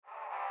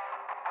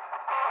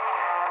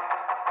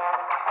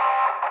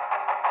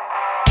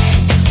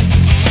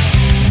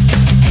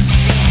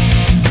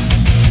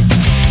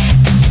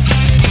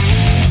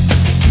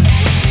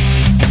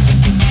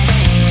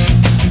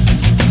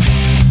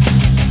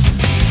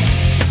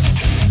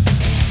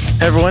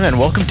Hey everyone, and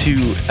welcome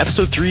to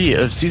episode 3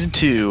 of season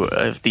 2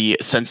 of the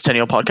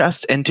Senstennial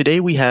podcast. And today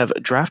we have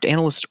draft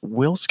analyst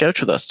Will Scouch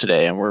with us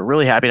today, and we're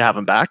really happy to have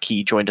him back.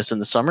 He joined us in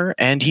the summer,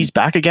 and he's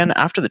back again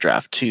after the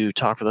draft to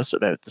talk with us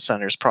about the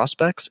Senators'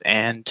 prospects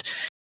and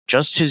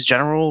just his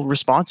general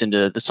response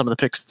into some of the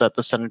picks that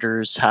the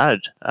Senators had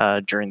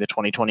during the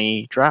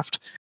 2020 draft.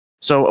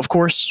 So, of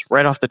course,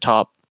 right off the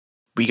top,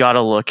 we got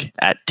to look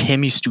at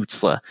Tim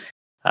Stützle.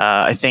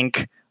 I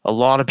think a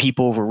lot of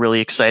people were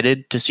really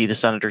excited to see the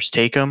Senators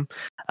take him.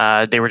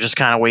 They were just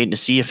kind of waiting to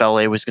see if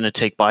LA was going to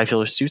take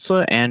Byfield or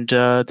Stützle, and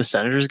the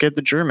Senators get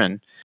the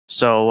German.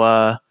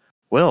 So,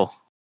 Will,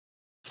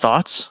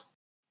 thoughts?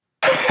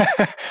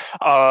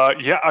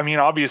 Yeah, I mean,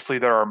 obviously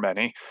there are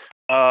many.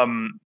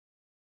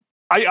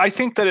 I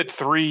think that at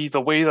 3,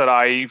 the way that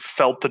I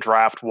felt the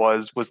draft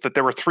was that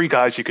there were 3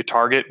 guys you could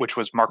target, which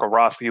was Marco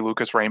Rossi,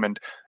 Lucas Raymond,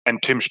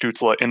 and Tim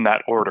Stützle in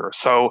that order.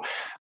 So,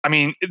 I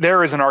mean,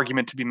 there is an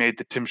argument to be made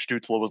that Tim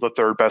Stützle was the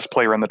 3rd best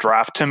player in the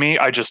draft to me.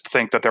 I just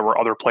think that there were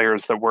other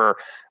players that were,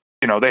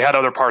 they had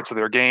other parts of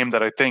their game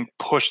that I think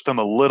pushed them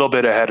a little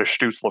bit ahead of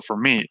Stützle for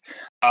me.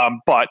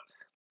 But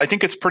I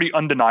think it's pretty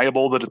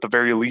undeniable that at the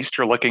very least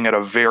you're looking at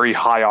a very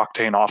high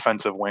octane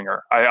offensive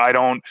winger. I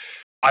don't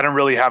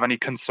really have any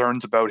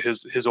concerns about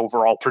his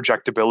overall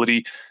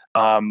projectability.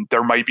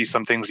 There might be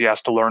some things he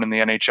has to learn in the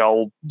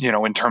NHL,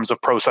 in terms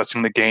of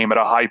processing the game at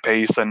a high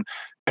pace and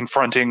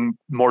confronting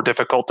more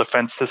difficult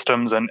defense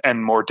systems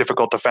and more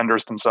difficult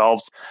defenders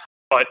themselves.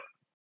 But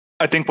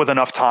I think with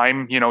enough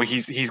time,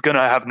 he's going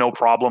to have no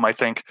problem, I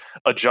think,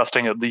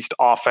 adjusting at least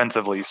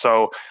offensively.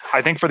 So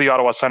I think for the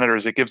Ottawa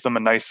Senators, it gives them a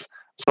nice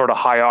sort of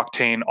high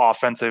octane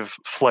offensive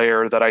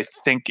flair that I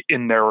think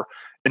in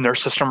their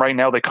system right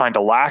now they kind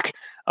of lack.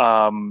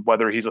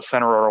 Whether he's a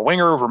center or a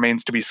winger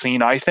remains to be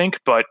seen, I think,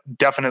 but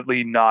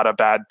definitely not a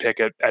bad pick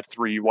at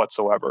 3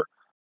 whatsoever.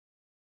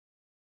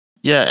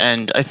 Yeah,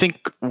 and I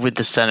think with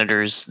the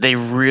Senators, they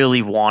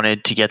really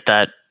wanted to get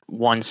that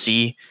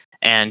 1C.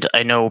 And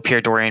I know Pierre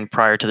Dorian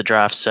prior to the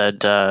draft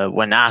said,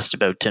 when asked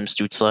about Tim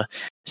Stützle,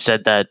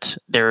 said that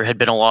there had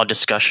been a lot of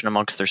discussion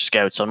amongst their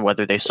scouts on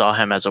whether they saw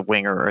him as a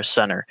winger or a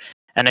center.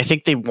 And I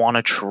think they want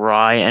to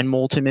try and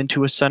mold him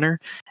into a center.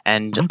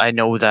 And I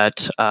know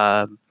that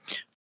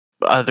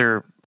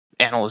other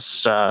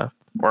analysts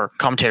or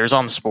commentators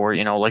on the sport,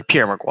 like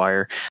Pierre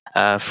Maguire,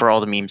 for all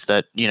the memes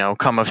that,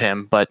 come of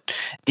him. But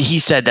he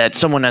said that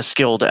someone as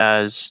skilled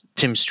as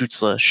Tim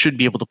Stützle should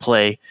be able to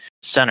play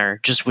center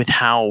just with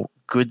how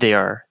good they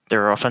are,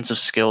 their offensive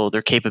skill,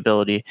 their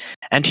capability.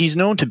 And he's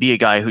known to be a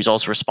guy who's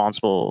also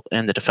responsible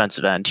in the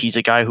defensive end. He's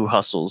a guy who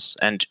hustles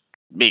and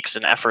makes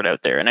an effort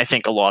out there. And I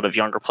think a lot of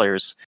younger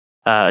players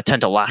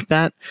tend to lack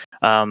that.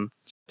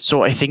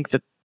 So I think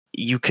that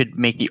you could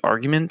make the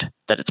argument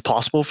that it's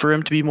possible for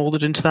him to be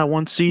molded into that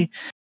 1C,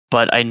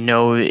 but I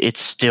know it's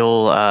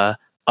still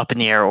up in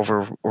the air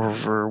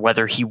over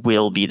whether he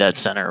will be that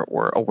center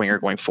or a winger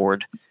going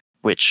forward,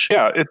 which...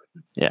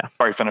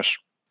 Sorry, finish.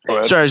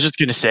 So I was just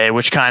going to say,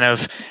 which kind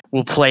of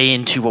will play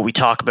into what we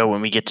talk about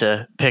when we get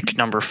to pick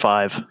number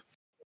 5.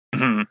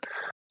 Mm-hmm.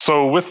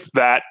 So with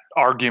that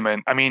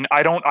argument, I mean,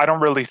 I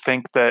don't really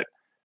think that,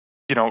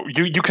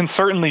 you can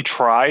certainly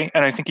try,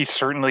 and I think he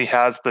certainly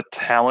has the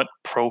talent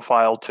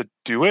profile to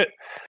do it.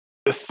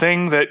 The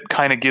thing that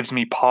kind of gives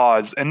me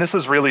pause, and this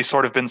has really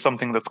sort of been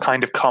something that's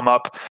kind of come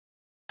up,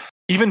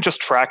 even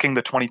just tracking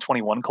the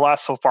 2021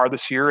 class so far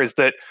this year, is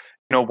that,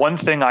 one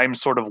thing I'm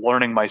sort of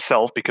learning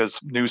myself, because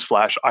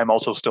newsflash, I'm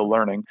also still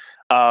learning.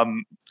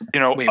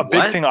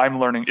 Big thing I'm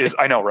learning is,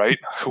 I know, right?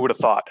 Who would have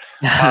thought?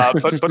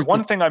 But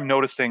one thing I'm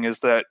noticing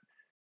is that,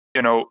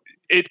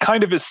 it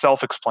kind of is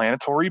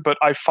self-explanatory, but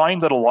I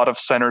find that a lot of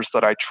centers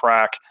that I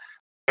track,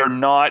 they're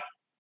not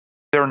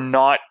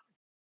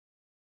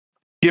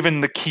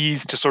given the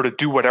keys to sort of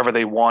do whatever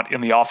they want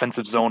in the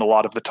offensive zone a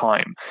lot of the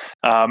time.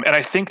 And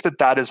I think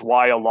that is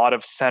why a lot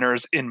of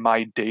centers in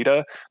my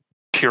data,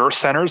 pure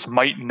centers,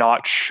 might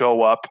not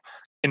show up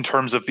in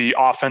terms of the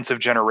offensive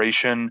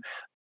generation.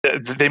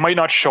 They might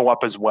not show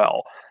up as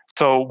well.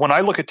 So when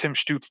I look at Tim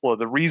Stützle,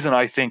 the reason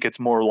I think it's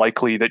more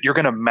likely that you're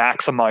going to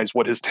maximize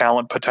what his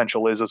talent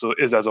potential is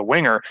as a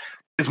winger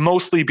is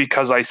mostly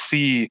because I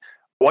see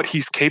what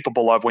he's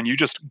capable of when you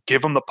just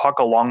give him the puck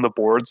along the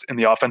boards in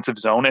the offensive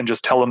zone and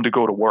just tell him to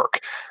go to work.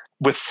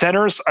 With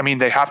centers, I mean,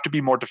 they have to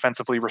be more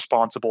defensively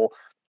responsible.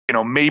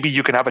 Maybe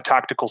you can have a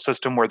tactical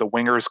system where the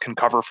wingers can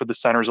cover for the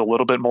centers a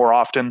little bit more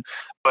often,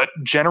 but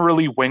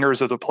generally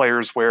wingers are the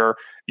players where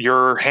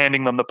you're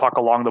handing them the puck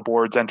along the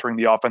boards, entering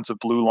the offensive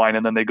blue line,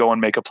 and then they go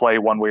and make a play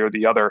one way or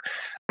the other.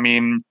 I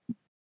mean,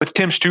 with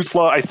Tim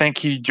Stützle, I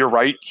think you're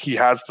right. He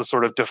has the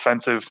sort of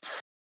defensive,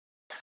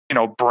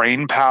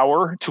 brain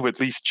power to at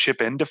least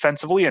chip in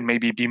defensively and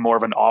maybe be more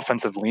of an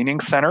offensive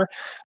leaning center.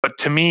 But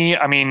to me,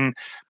 I mean,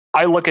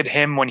 I look at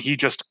him when he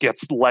just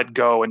gets let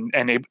go and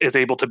is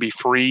able to be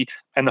free.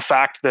 And the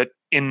fact that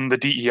in the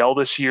DEL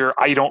this year,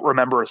 I don't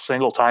remember a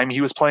single time he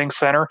was playing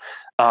center.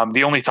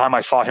 The only time I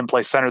saw him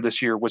play center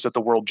this year was at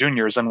the World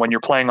Juniors. And when you're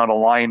playing on a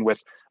line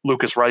with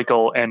Lucas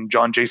Reichel and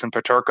John Jason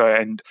Peterka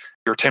and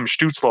your Tim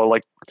Stützle,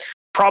 like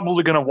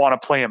probably going to want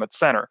to play him at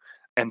center.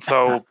 And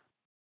so,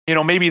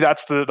 maybe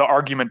that's the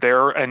argument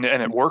there, and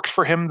it worked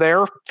for him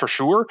there for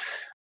sure.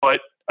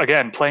 But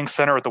again, playing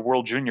center at the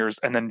World Juniors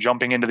and then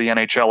jumping into the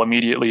NHL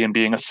immediately and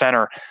being a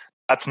center,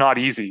 that's not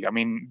easy. I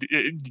mean,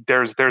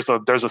 there's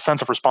a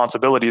sense of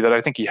responsibility that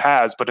I think he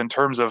has, but in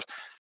terms of,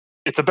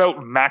 it's about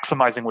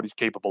maximizing what he's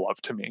capable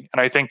of to me. And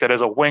I think that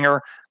as a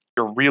winger,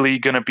 you're really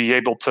going to be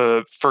able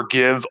to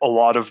forgive a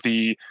lot of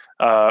the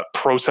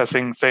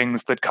processing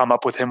things that come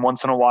up with him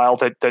once in a while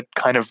that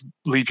kind of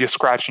leave you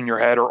scratching your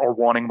head or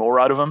wanting more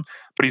out of him.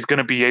 But he's going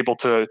to be able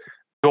to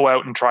go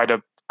out and try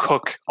to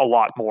cook a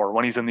lot more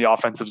when he's in the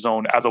offensive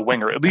zone as a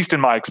winger, at least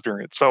in my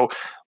experience. So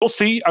we'll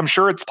see. I'm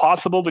sure it's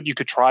possible that you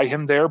could try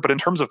him there, but in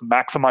terms of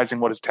maximizing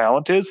what his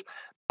talent is,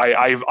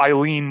 I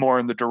lean more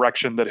in the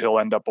direction that he'll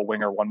end up a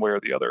winger one way or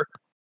the other.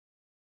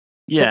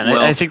 Yeah, and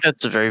I think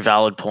that's a very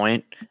valid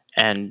point.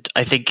 And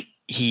I think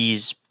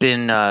he's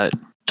been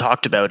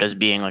talked about as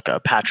being like a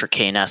Patrick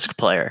Kane-esque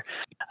player.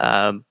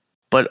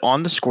 But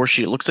on the score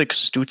sheet, it looks like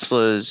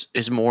Stützle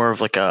is more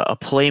of like a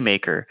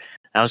playmaker.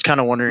 I was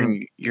kind of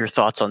wondering your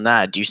thoughts on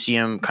that. Do you see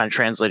him kind of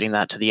translating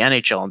that to the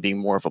NHL and being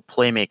more of a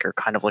playmaker,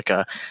 kind of like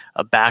a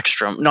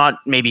Backstrom? Not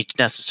maybe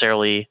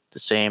necessarily the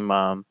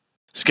same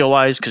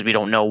skill-wise, because we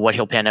don't know what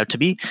he'll pan out to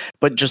be,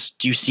 but just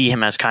do you see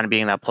him as kind of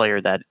being that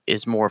player that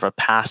is more of a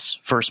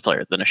pass-first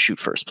player than a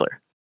shoot-first player?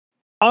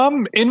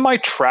 In my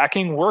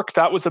tracking work,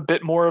 that was a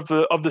bit more of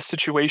the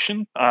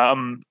situation.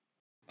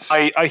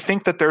 I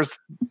think that there's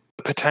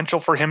potential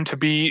for him to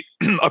be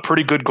a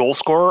pretty good goal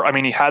scorer. I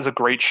mean, he has a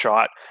great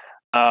shot.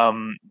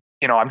 I'm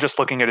just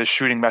looking at his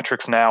shooting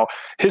metrics now.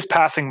 His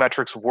passing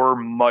metrics were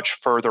much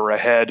further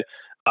ahead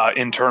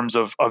in terms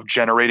of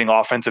generating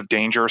offensive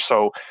danger.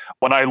 So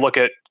when I look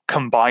at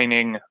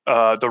combining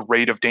the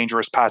rate of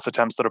dangerous pass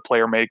attempts that a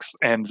player makes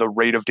and the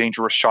rate of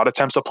dangerous shot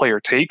attempts a player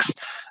takes,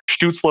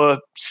 Stützle,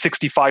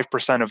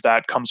 65% of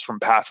that comes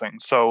from passing.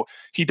 So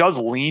he does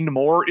lean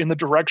more in the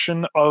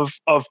direction of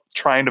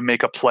trying to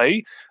make a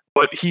play,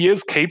 but he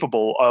is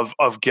capable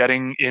of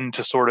getting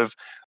into sort of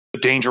the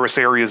dangerous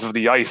areas of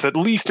the ice, at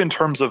least in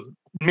terms of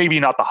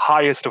maybe not the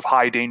highest of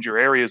high danger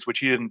areas, which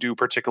he didn't do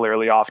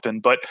particularly often,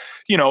 but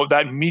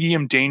that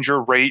medium danger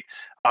rate.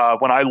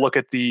 When I look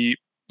at the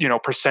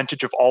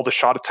percentage of all the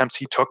shot attempts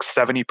he took,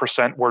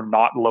 70% were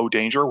not low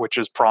danger, which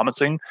is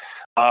promising.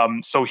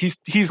 So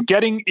he's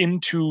getting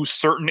into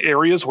certain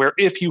areas where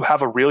if you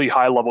have a really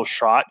high level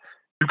shot,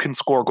 you can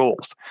score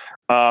goals.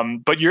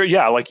 But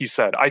like you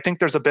said, I think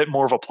there's a bit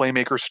more of a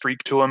playmaker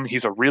streak to him.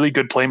 He's a really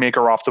good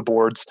playmaker off the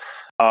boards.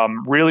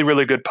 Really,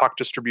 really good puck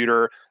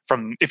distributor.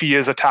 If he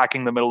is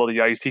attacking the middle of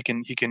the ice, he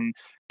can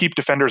keep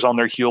defenders on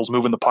their heels,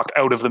 moving the puck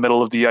out of the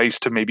middle of the ice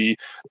to maybe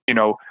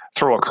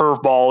throw a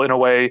curveball in a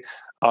way.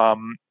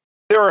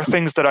 There are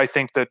things that I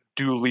think that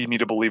do lead me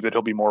to believe that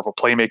he'll be more of a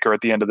playmaker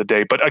at the end of the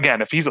day. But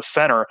again, if he's a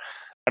center,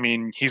 I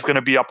mean, he's going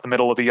to be up the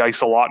middle of the ice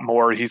a lot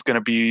more. He's going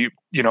to be,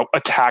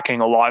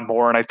 attacking a lot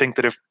more. And I think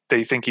that if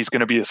they think he's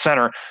going to be a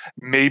center,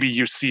 maybe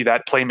you see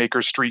that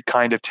playmaker streak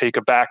kind of take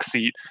a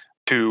backseat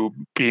to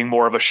being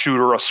more of a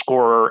shooter, a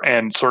scorer,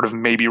 and sort of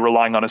maybe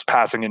relying on his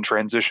passing in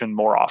transition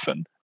more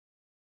often.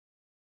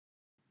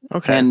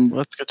 Okay, well,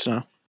 that's good to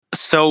know.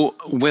 So,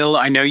 Will,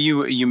 I know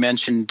you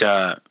mentioned,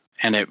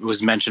 and it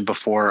was mentioned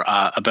before,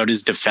 about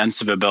his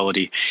defensive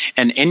ability.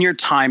 And in your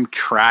time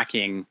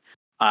tracking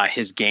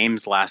his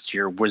games last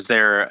year, was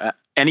there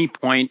any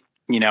point,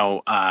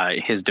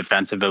 his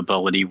defensive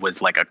ability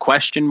was like a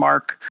question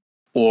mark?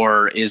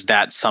 Or is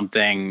that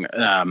something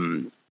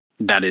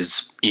that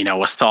is,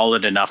 a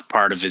solid enough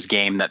part of his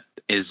game that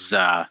is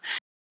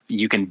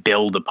you can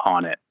build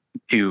upon it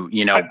to,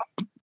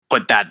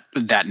 put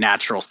that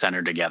natural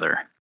center together?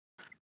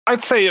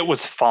 I'd say it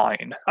was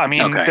fine. I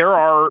mean, Okay. there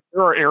are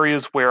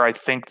areas where I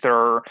think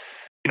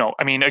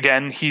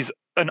again, he's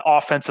an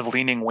offensive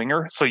leaning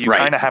winger, so you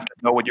kind of have to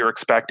know what you're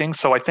expecting.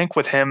 So I think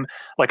with him,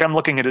 like I'm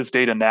looking at his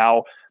data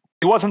now,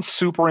 he wasn't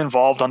super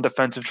involved on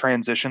defensive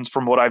transitions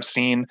from what I've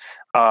seen,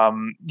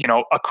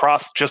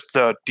 across just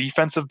the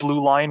defensive blue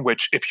line,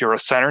 which if you're a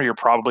center, you're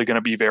probably going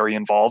to be very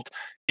involved.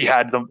 He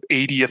had the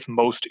 80th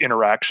most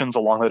interactions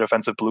along the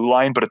defensive blue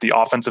line, but at the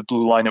offensive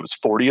blue line, it was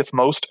 40th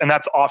most, and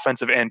that's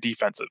offensive and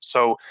defensive.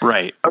 So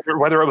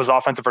whether it was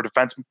offensive or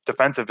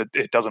defensive,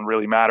 it doesn't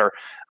really matter.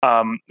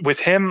 With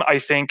him, I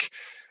think,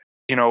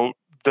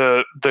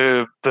 the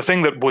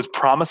thing that was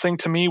promising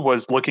to me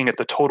was looking at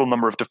the total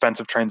number of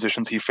defensive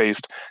transitions he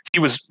faced. He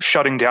was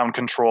shutting down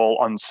control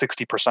on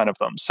 60% of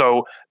them.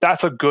 So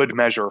that's a good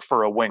measure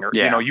for a winger.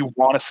 Yeah. You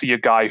want to see a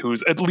guy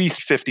who's at least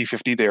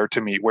 50-50 there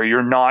to me, where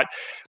you're not,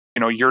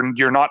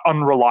 you're not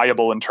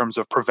unreliable in terms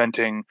of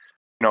preventing,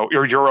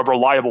 you're a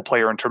reliable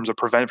player in terms of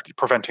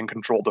preventing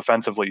control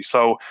defensively.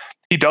 So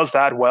he does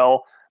that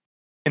well.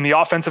 In the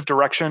offensive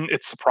direction,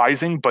 it's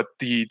surprising, but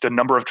the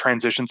number of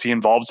transitions he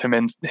involves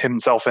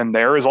himself in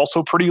there is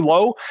also pretty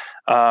low.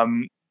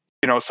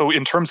 So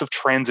in terms of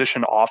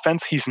transition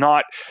offense, he's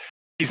not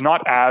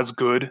as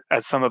good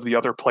as some of the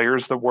other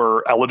players that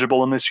were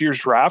eligible in this year's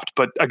draft.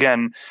 But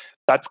again,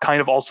 that's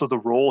kind of also the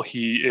role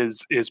he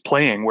is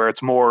playing, where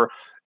it's more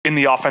in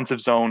the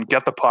offensive zone,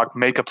 get the puck,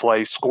 make a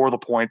play, score the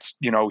points.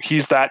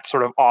 He's that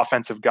sort of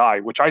offensive guy,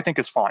 which I think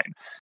is fine.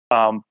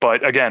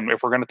 But again,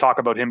 if we're going to talk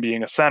about him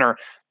being a center,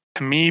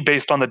 to me,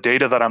 based on the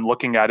data that I'm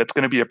looking at, it's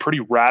going to be a pretty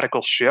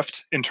radical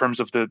shift in terms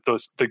of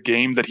the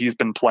game that he's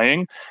been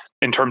playing,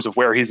 in terms of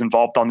where he's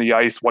involved on the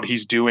ice, what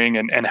he's doing,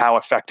 and how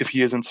effective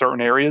he is in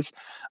certain areas.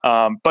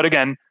 But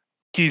again,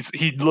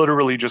 he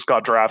literally just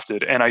got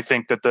drafted, and I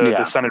think that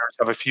the Senators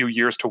have a few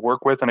years to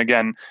work with. And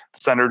again, the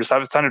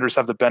Senators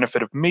have the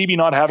benefit of maybe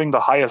not having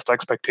the highest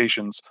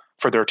expectations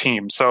for their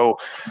team, so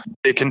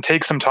it can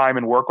take some time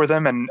and work with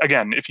him. And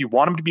again, if you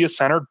want him to be a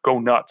center, go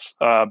nuts.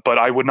 But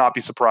I would not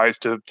be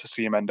surprised to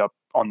see him end up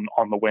on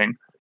the wing.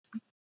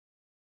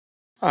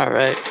 All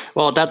right.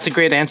 Well, that's a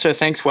great answer.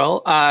 Thanks,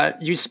 Will.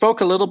 You spoke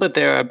a little bit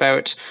there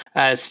about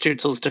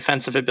Stützle's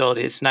defensive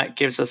abilities, and that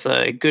gives us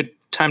a good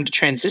time to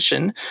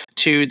transition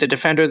to the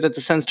defender that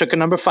the Sens took at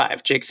number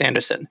 5, Jake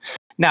Sanderson.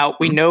 Now,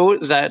 we know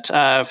that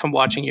from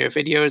watching your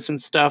videos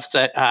and stuff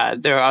that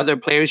there are other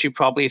players you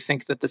probably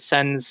think that the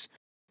Sens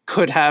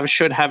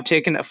should have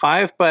taken at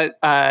 5, but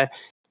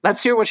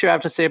let's hear what you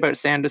have to say about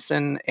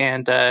Sanderson,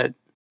 and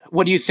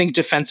what do you think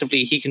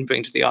defensively he can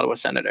bring to the Ottawa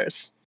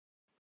Senators?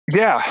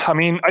 Yeah, I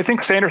mean, I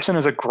think Sanderson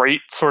is a great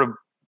sort of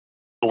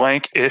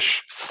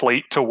blank-ish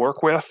slate to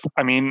work with.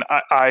 I mean,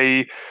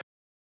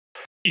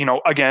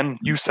 again,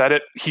 you said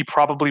it, he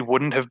probably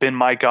wouldn't have been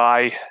my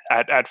guy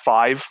at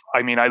 5.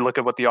 I mean, I look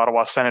at what the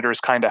Ottawa Senators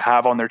kind of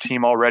have on their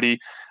team already.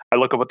 I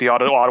look at what the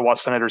Ottawa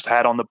Senators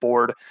had on the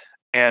board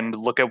and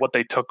look at what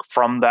they took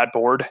from that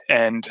board.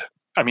 And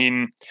I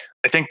mean,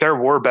 I think there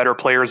were better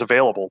players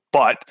available,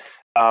 but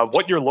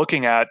what you're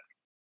looking at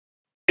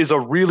is a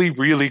really,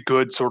 really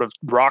good sort of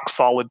rock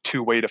solid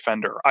two-way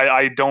defender.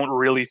 I don't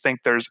really think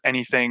there's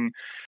anything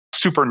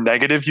super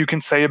negative you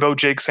can say about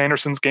Jake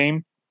Sanderson's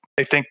game.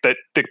 I think that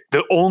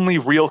the only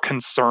real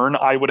concern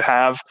I would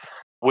have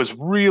was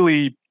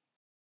really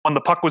when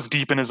the puck was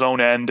deep in his own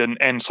end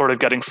and sort of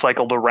getting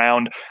cycled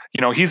around.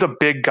 He's a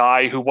big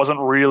guy who wasn't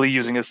really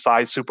using his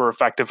size super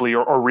effectively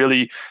or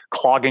really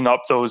clogging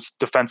up those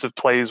defensive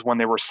plays when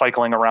they were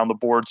cycling around the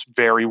boards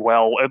very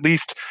well. At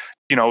least,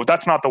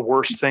 that's not the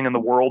worst thing in the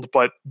world,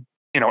 but,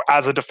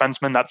 as a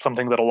defenseman, that's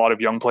something that a lot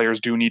of young players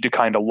do need to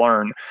kind of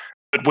learn.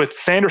 But with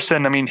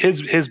Sanderson, I mean,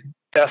 his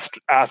best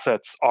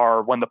assets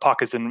are when the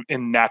puck is in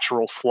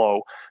natural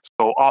flow.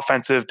 So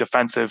offensive,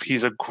 defensive,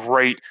 he's a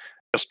great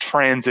just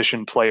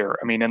transition player.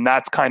 I mean, and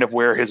that's kind of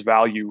where his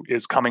value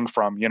is coming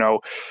from.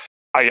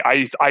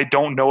 I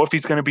don't know if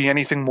he's going to be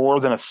anything more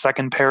than a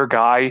second pair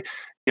guy,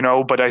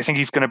 but I think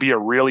he's going to be a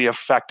really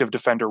effective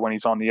defender when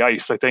he's on the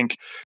ice. I think,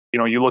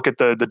 you look at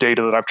the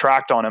data that I've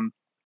tracked on him,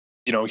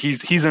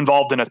 he's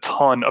involved in a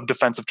ton of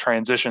defensive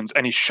transitions,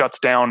 and he shuts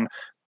down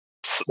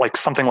like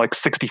something like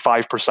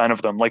 65%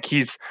 of them. Like,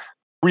 he's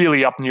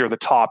really up near the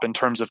top in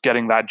terms of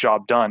getting that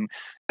job done.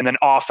 And then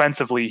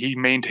offensively, he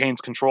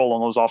maintains control on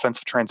those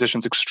offensive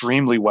transitions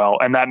extremely well.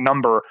 And that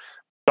number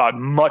got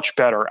much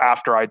better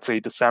after, I'd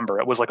say, December.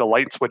 It was like a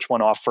light switch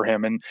went off for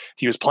him, and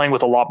he was playing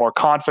with a lot more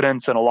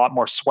confidence and a lot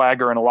more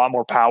swagger and a lot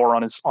more power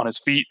on his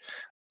feet,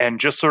 and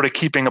just sort of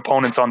keeping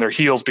opponents on their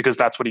heels because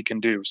that's what he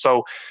can do.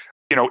 So,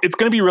 it's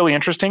going to be really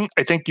interesting.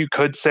 I think you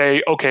could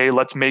say, okay,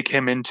 let's make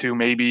him into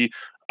maybe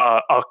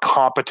a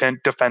competent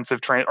defensive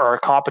or a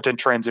competent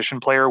transition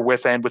player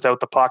with and without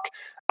the puck,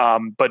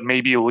 but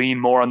maybe lean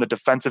more on the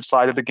defensive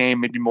side of the game,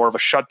 maybe more of a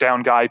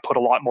shutdown guy, put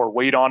a lot more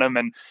weight on him,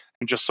 and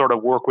just sort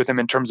of work with him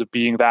in terms of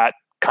being that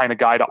kind of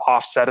guy to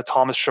offset a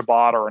Thomas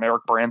Chabot or an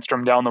Eric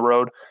Brandstrom down the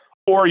road.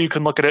 Or you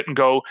can look at it and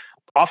go,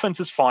 offense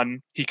is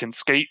fun. He can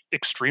skate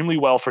extremely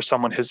well for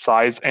someone his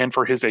size and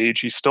for his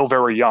age. He's still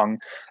very young.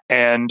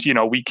 And,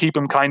 we keep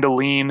him kind of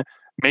lean,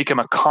 make him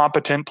a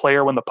competent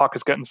player when the puck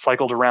is getting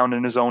cycled around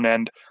in his own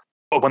end.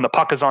 But when the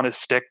puck is on his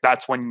stick,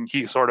 that's when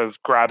he sort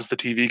of grabs the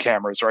TV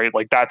cameras, right?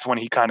 Like, that's when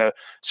he kind of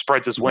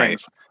spreads his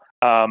wings.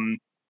 Right.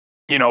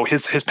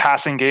 His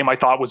passing game, I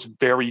thought, was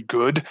very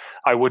good.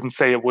 I wouldn't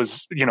say it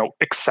was,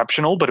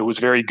 exceptional, but it was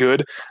very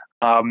good.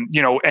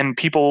 And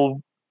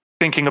people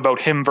thinking about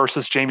him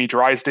versus Jamie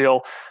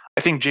Drysdale,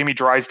 I think Jamie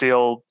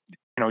Drysdale,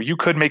 you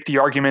could make the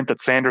argument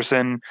that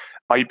Sanderson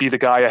might be the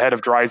guy ahead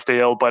of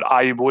Drysdale, but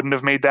I wouldn't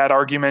have made that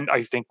argument.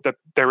 I think that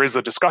there is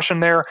a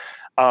discussion there.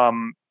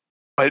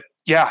 But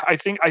yeah, I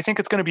think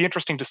it's going to be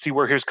interesting to see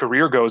where his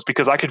career goes,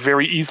 because I could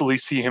very easily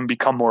see him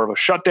become more of a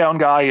shutdown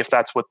guy if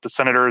that's what the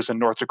Senators and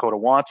North Dakota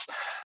wants.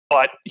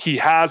 But he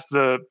has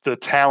the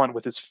talent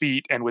with his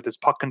feet and with his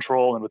puck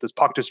control and with his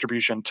puck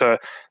distribution to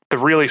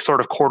really sort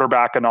of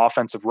quarterback an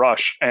offensive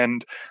rush.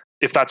 And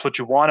if that's what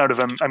you want out of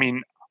him, I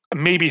mean,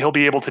 maybe he'll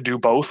be able to do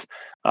both.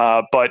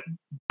 But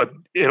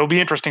it'll be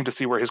interesting to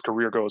see where his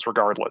career goes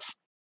regardless.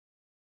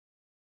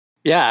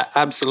 Yeah,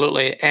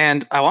 absolutely.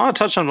 And I want to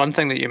touch on one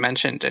thing that you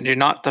mentioned, and you're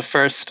not the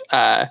first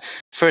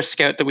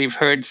scout that we've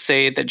heard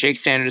say that Jake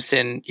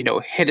Sanderson,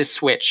 hit a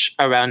switch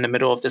around the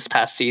middle of this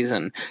past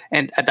season.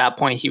 And at that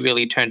point, he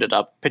really turned it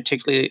up,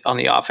 particularly on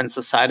the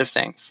offensive side of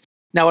things.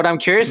 Now, what I'm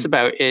curious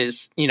about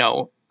is,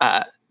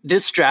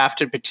 this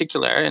draft in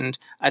particular, and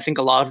I think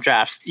a lot of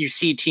drafts, you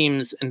see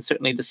teams, and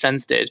certainly the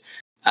Sens did,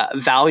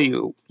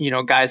 value,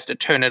 guys to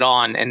turn it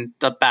on in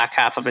the back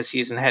half of a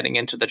season heading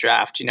into the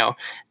draft.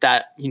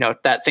 That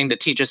thing that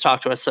teachers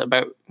talk to us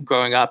about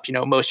growing up,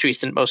 most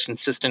recent, most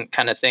consistent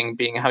kind of thing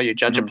being how you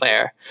judge a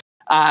player.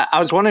 I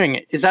was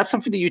wondering, is that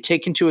something that you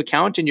take into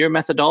account in your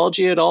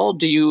methodology at all?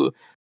 Do you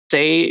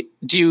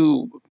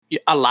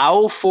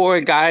allow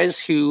for guys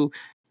who,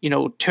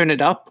 turn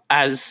it up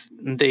as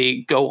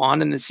they go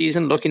on in the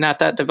season, looking at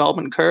that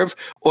development curve?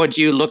 Or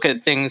do you look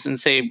at things and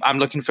say, I'm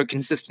looking for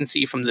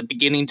consistency from the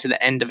beginning to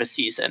the end of a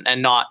season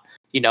and not,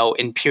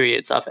 in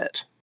periods of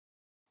it?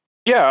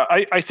 Yeah,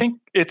 I think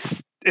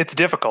it's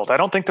difficult. I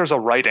don't think there's a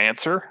right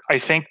answer. I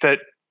think that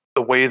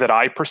the way that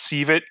I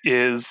perceive it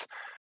is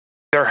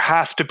there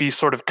has to be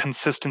sort of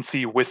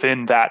consistency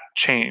within that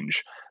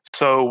change.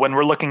 So when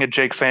we're looking at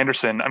Jake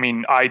Sanderson, I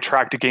mean, I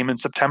tracked a game in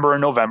September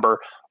and November.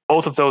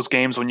 Both of those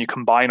games, when you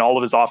combine all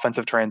of his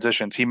offensive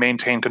transitions, he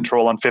maintained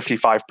control on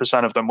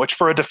 55% of them, which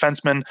for a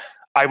defenseman,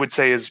 I would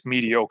say is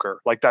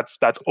mediocre. Like that's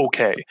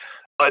okay.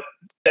 But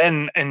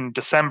then in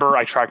December,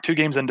 I tracked 2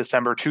 games in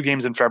December, 2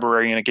 games in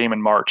February, and a game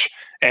in March.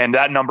 And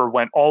that number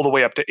went all the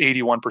way up to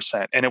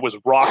 81%. And it was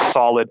rock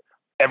solid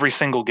every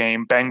single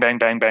game. Bang, bang,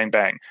 bang, bang,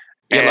 bang.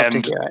 You'd love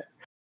to hear it.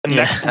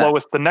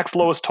 The next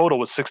lowest total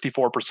was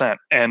 64%.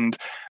 And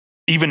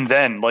even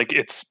then, like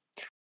it's,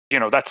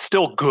 that's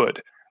still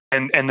good.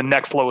 And the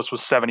next lowest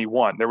was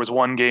 71. There was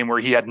one game where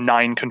he had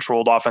 9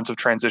 controlled offensive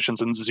transitions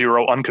and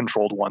 0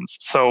 uncontrolled ones.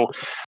 So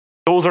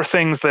those are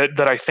things that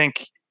I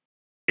think,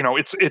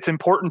 it's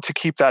important to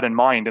keep that in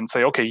mind and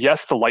say, okay,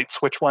 yes, the light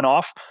switch went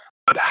off,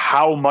 but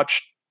how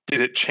much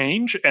did it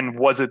change? And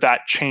was it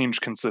that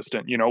change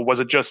consistent? Was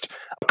it just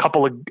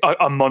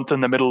a month in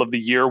the middle of the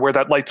year where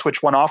that light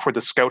switch went off, where the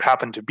scout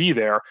happened to be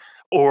there?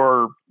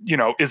 Or,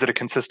 is it a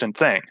consistent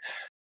thing?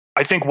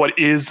 I think what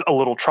is a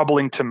little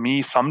troubling to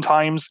me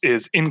sometimes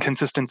is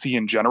inconsistency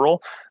in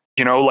general.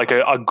 Like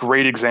a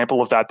great example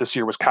of that this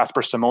year was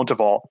Kasper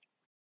Simonteval.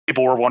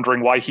 People were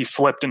wondering why he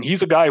slipped, and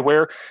he's a guy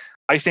where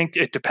I think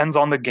it depends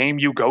on the game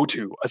you go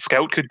to. A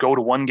scout could go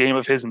to one game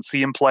of his and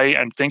see him play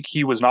and think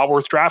he was not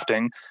worth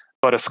drafting,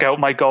 but a scout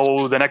might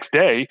go the next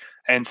day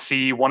and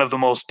see one of the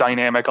most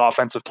dynamic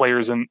offensive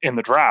players in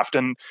the draft.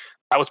 And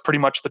that was pretty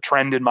much the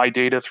trend in my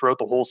data throughout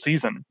the whole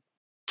season.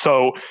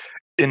 So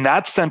in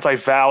that sense, I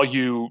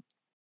value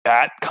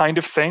that kind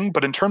of thing.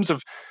 But in terms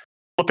of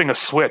flipping a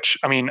switch,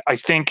 I mean, I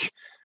think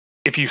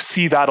if you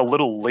see that a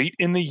little late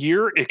in the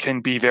year, it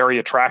can be very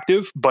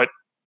attractive. But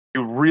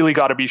you really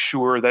got to be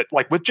sure that,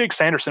 like with Jake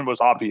Sanderson, was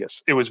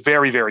obvious. It was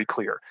very, very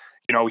clear.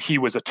 He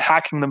was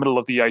attacking the middle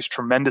of the ice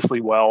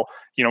tremendously well.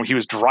 He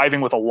was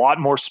driving with a lot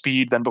more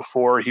speed than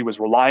before. He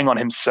was relying on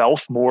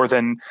himself more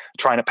than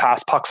trying to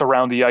pass pucks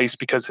around the ice,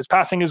 because his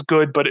passing is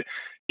good, but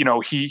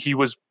he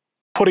was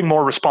putting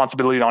more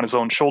responsibility on his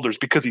own shoulders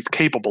because he's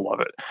capable of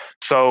it.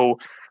 So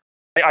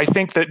I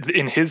think that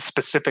in his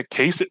specific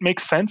case, it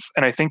makes sense.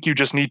 And I think you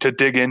just need to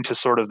dig into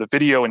sort of the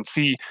video and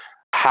see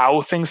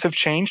how things have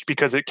changed,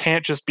 because it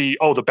can't just be,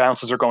 oh, the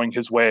bounces are going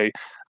his way.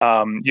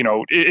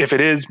 If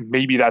it is,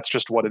 maybe that's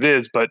just what it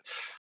is. But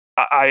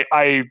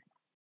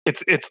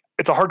it's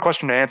a hard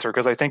question to answer,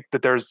 because I think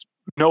that there's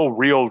no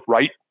real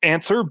right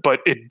answer,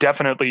 but it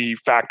definitely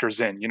factors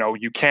in.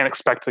 You can't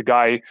expect the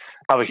guy,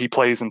 how he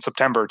plays in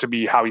September, to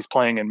be how he's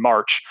playing in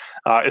March,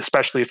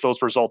 especially if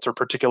those results are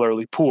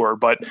particularly poor.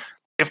 But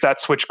if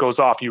that switch goes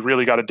off, you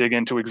really got to dig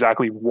into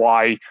exactly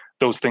why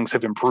those things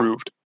have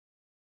improved.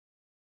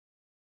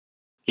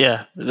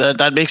 Yeah,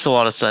 that makes a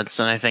lot of sense.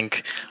 And I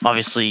think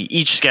obviously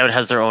each scout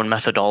has their own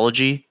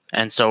methodology.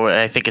 And so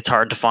I think it's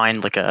hard to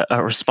find like a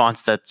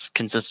response that's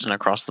consistent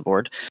across the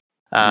board.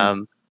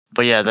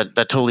 But yeah, that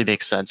totally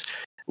makes sense.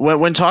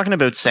 When talking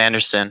about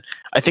Sanderson,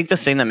 I think the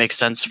thing that makes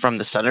sense from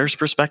the Senators'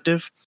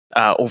 perspective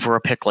over a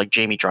pick like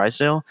Jamie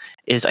Drysdale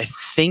is, I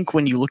think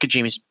when you look at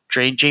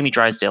Jamie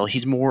Drysdale,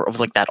 he's more of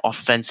like that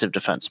offensive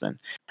defenseman,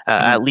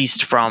 at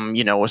least from,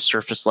 a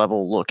surface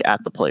level look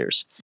at the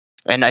players.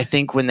 And I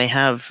think when they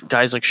have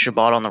guys like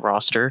Chabot on the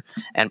roster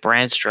and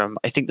Brandstrom,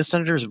 I think the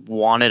Senators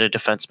wanted a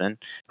defenseman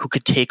who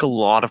could take a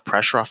lot of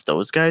pressure off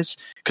those guys.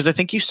 Because I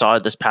think you saw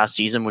it this past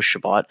season with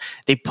Chabot.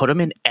 They put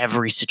him in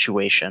every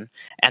situation.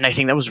 And I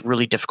think that was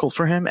really difficult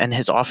for him. And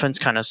his offense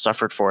kind of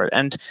suffered for it.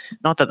 And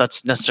not that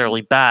that's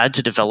necessarily bad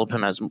to develop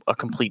him as a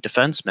complete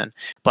defenseman.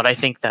 But I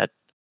think that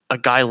a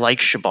guy like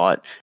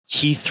Chabot,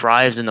 he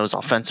thrives in those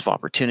offensive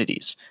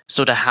opportunities.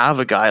 So to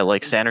have a guy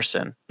like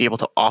Sanderson be able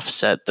to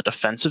offset the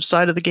defensive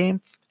side of the game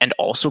and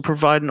also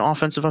provide an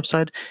offensive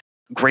upside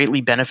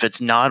greatly benefits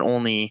not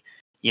only,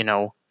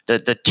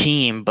 the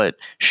team, but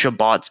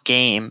Chabot's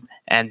game.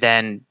 And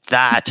then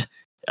that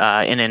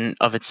in and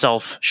of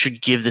itself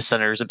should give the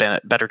Senators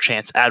a better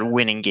chance at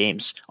winning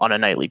games on a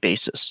nightly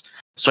basis.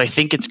 So I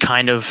think it's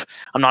kind of,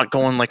 I'm not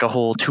going like a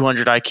whole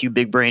 200 IQ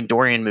big brain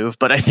Dorian move,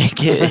 but I think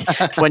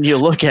when you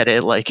look at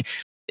it, like,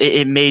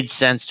 it made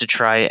sense to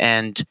try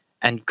and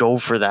go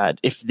for that.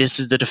 If this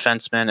is the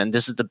defenseman and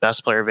this is the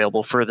best player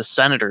available for the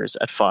Senators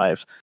at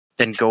 5,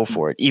 then go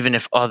for it. Even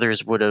if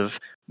others would have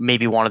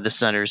maybe wanted the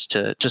Senators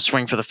to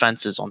swing for the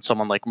fences on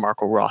someone like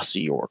Marco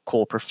Rossi or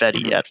Cole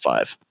Perfetti at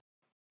 5.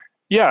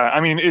 Yeah,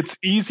 I mean, it's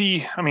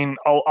easy. I mean,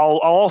 I'll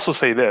also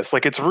say this: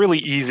 like, it's really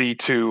easy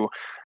to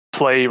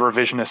play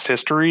revisionist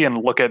history and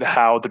look at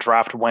how the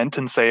draft went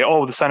and say,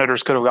 oh, the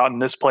Senators could have gotten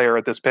this player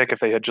at this pick if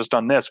they had just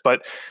done this.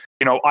 But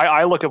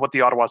I look at what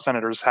the Ottawa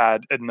Senators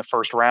had in the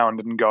first round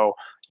and go,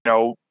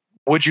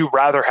 would you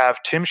rather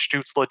have Tim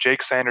Stützle,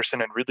 Jake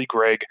Sanderson, and Ridley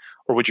Greig,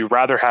 or would you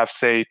rather have,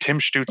 say, Tim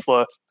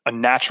Stützle, a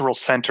natural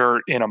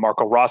center in a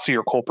Marco Rossi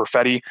or Cole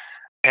Perfetti,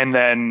 and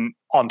then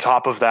on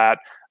top of that,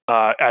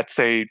 at,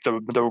 say,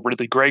 the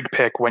Ridley Greig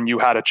pick, when you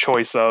had a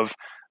choice of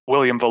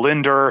William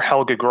Verlinder,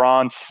 Helge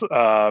Grants,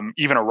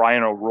 even a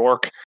Ryan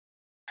O'Rourke.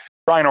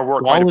 Ryan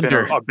O'Rourke might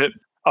have been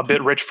a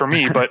bit rich for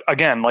me, but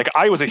again, like,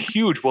 I was a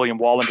huge William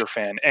Wallander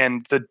fan,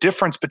 and the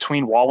difference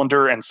between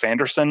Wallander and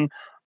Sanderson,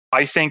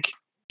 I think,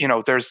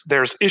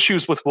 there's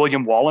issues with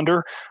William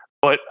Wallander,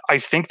 but I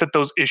think that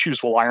those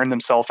issues will iron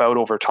themselves out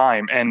over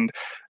time. And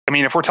I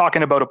mean, if we're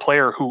talking about a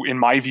player who, in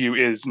my view,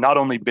 is not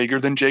only bigger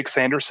than Jake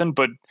Sanderson,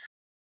 but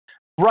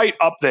right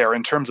up there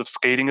in terms of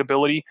skating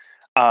ability,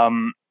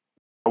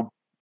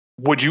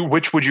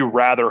 which would you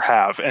rather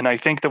have? And I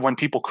think that when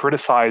people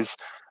criticize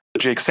the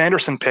Jake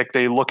Sanderson pick,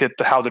 they look at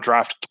how the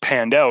draft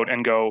panned out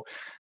and go,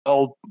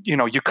 well,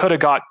 you could have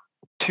got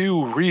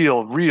two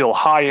real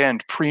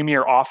high-end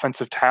premier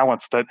offensive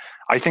talents that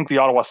I think the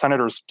Ottawa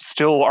Senators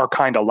still are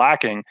kind of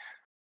lacking.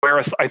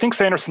 Whereas I think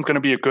Sanderson's going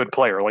to be a good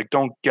player. Like,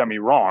 don't get me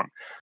wrong.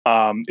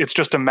 It's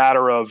just a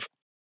matter of,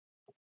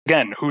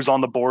 again, who's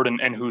on the board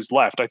and who's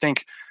left. I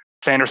think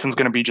Sanderson's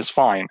going to be just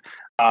fine.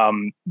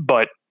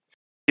 But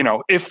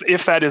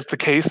if that is the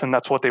case and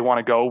that's what they want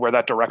to go, where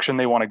that direction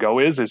they want to go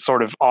is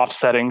sort of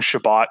offsetting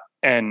Shabbat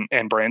and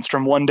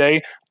Brandstrom one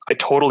day, I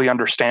totally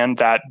understand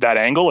that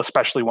angle,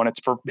 especially when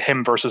it's for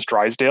him versus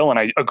Drysdale. And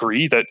I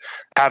agree that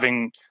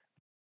having,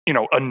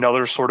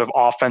 another sort of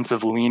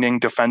offensive leaning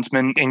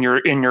defenseman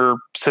in your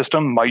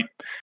system might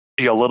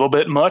be a little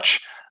bit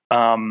much.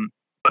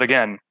 But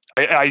again,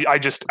 I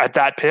just, at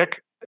that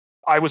pick,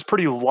 I was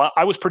pretty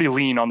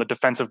lean on the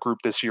defensive group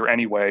this year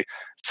anyway.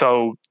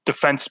 So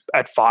defense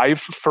at 5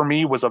 for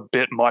me was a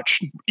bit much,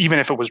 even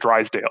if it was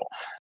Drysdale.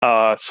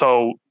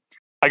 So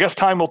I guess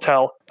time will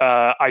tell.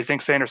 I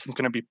think Sanderson's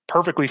going to be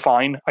perfectly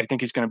fine. I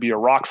think he's going to be a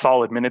rock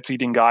solid minutes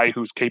eating guy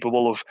who's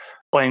capable of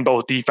playing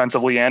both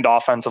defensively and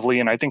offensively.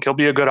 And I think he'll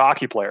be a good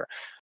hockey player.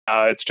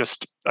 It's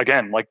just,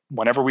 again, like,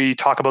 whenever we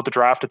talk about the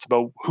draft, it's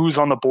about who's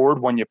on the board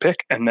when you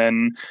pick, and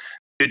then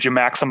did you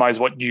maximize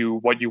what you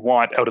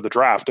want out of the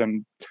draft.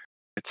 And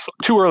it's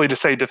too early to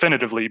say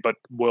definitively, but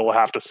we'll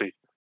have to see.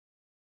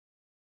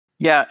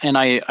 Yeah, and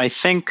I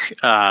think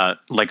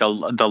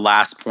the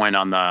last point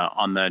on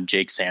the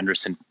Jake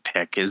Sanderson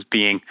pick is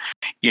being,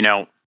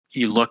 you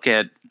look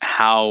at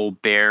how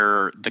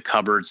bare the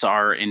cupboards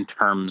are in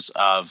terms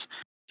of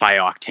high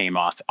octane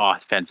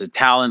offensive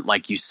talent.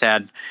 Like you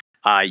said,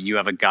 you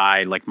have a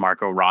guy like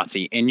Marco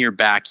Rossi in your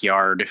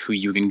backyard who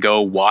you can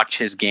go watch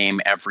his game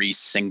every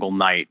single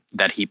night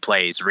that he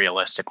plays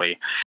realistically.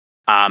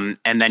 And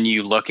then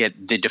you look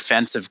at the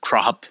defensive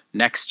crop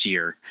next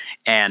year,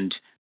 and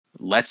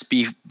let's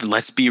be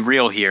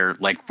real here.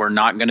 Like, we're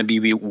not going to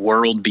be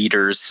world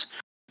beaters.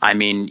 I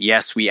mean,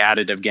 yes, we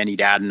added Evgeny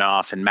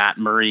Dadonov and Matt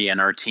Murray,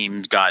 and our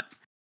team got,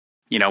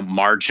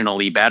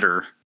 marginally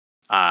better.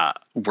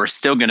 We're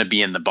still going to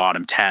be in the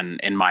bottom 10,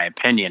 in my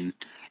opinion,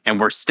 and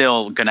we're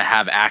still going to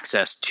have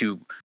access to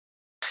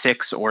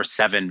 6 or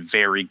 7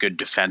 very good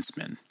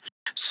defensemen.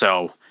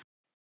 So,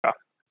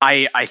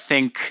 I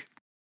think.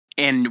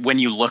 And when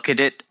you look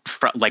at it,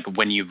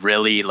 when you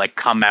really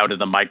come out of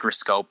the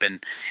microscope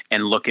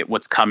and look at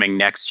what's coming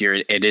next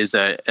year, it is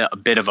a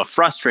bit of a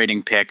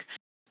frustrating pick.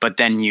 But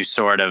then you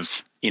sort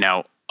of,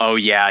 oh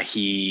yeah,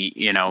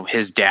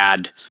 his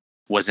dad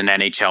was an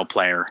NHL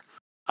player.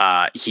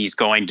 He's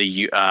going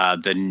to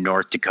the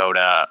North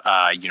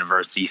Dakota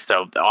University,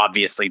 so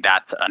obviously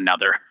that's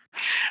another.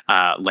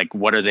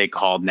 What are they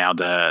called now?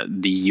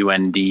 The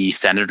UND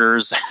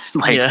Senators.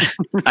 Yeah.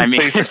 I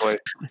mean,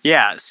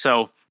 yeah.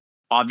 So.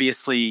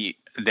 Obviously,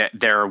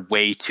 there are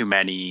way too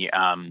many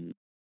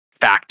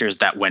factors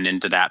that went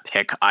into that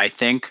pick, I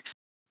think.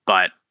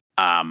 But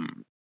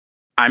I'm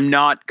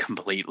not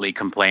completely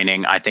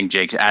complaining. I think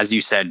as you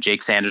said,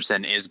 Jake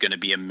Sanderson is going to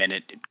be a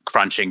minute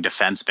crunching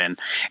defenseman,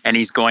 and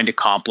he's going to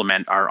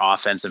complement our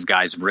offensive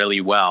guys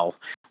really well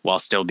while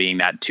still being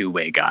that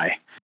two-way guy.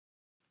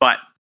 But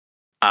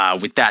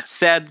with that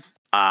said,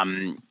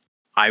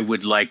 I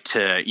would like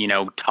to,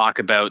 talk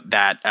about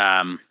that,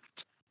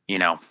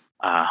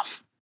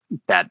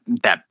 that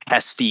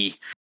pesty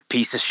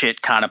piece of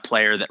shit kind of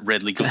player that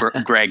Ridley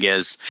Greig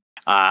is,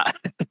 and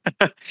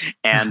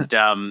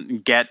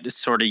get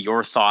sort of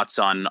your thoughts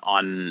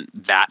on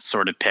that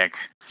sort of pick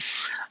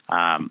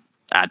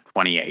at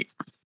 28.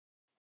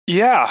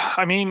 Yeah,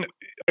 I mean,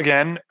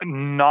 again,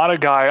 not a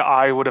guy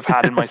I would have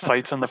had in my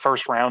sights in the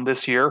first round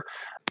this year.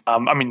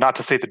 I mean, not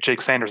to say that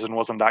Jake Sanderson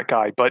wasn't that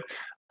guy, but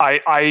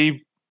I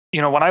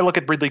when I look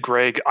at Ridley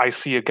Greig, I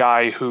see a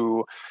guy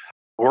who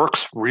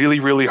works really,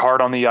 really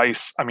hard on the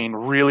ice. I mean,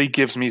 really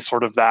gives me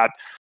sort of that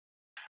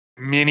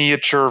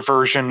miniature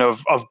version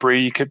of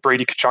Brady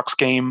Tkachuk's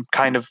game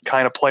kind of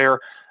player.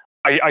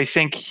 I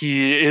think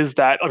he is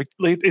that.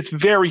 It's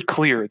very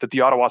clear that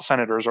the Ottawa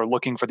Senators are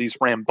looking for these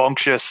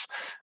rambunctious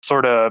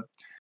sort of,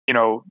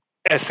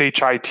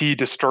 SHIT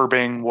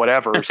disturbing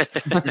whatevers.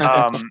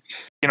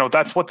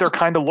 That's what they're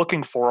kind of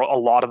looking for a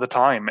lot of the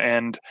time.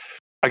 And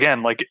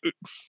again,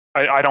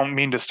 I don't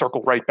mean to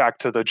circle right back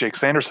to the Jake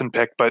Sanderson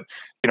pick, but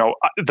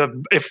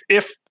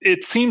if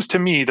it seems to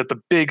me that the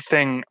big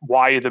thing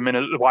why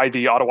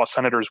the Ottawa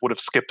Senators would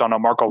have skipped on a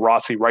Marco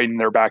Rossi right in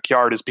their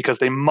backyard is because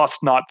they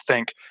must not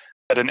think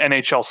that an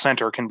NHL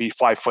center can be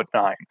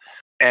 5'9".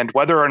 And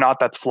whether or not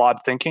that's flawed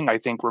thinking, I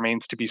think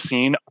remains to be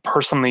seen.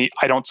 Personally,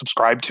 I don't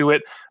subscribe to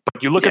it.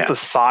 But you look at the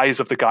size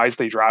of the guys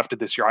they drafted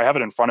this year. I have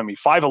it in front of me.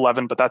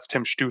 5'11", but that's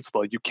Tim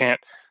Stützle. You can't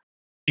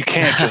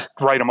just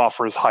write him off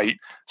for his height.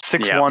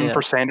 6'1"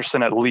 for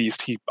Sanderson at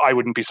least. I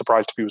wouldn't be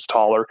surprised if he was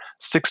taller.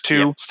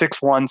 6'2",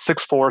 6'1",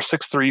 6'4",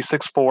 6'3",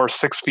 6'4",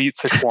 6 feet,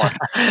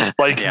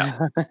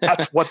 6'1".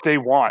 That's what they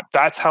want.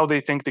 That's how they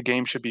think the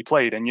game should be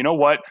played. And you know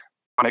what?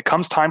 When it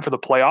comes time for the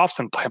playoffs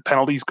and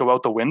penalties go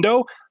out the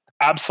window,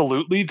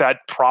 absolutely, that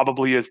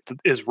probably is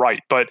right.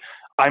 But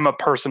I'm a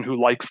person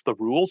who likes the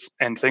rules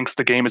and thinks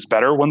the game is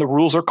better when the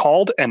rules are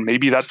called. And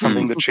maybe that's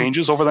something that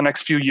changes over the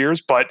next few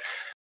years. But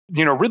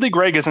really,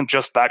 Greig isn't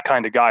just that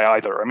kind of guy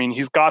either. I mean,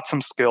 he's got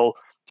some skill.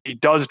 He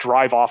does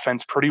drive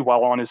offense pretty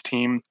well on his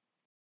team.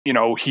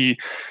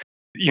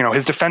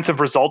 His defensive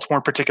results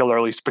weren't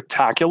particularly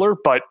spectacular,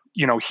 but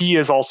he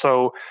is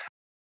also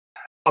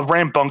a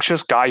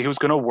rambunctious guy who's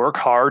going to work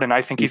hard, and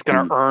I think he's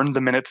going to earn the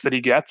minutes that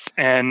he gets.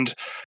 And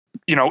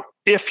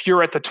if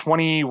you're at the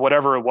 20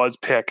 whatever it was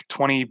pick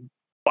 20,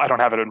 I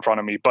don't have it in front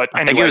of me, but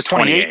anyway, I think it was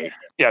 28.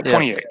 Yeah,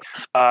 28.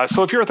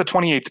 So if you're at the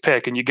 28th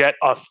pick and you get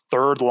a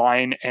third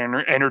line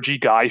energy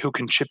guy who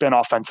can chip in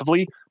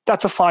offensively,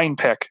 that's a fine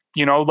pick.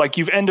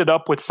 You've ended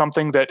up with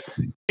something that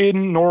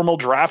in normal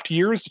draft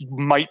years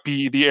might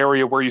be the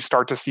area where you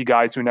start to see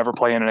guys who never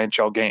play in an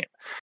NHL game.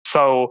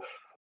 So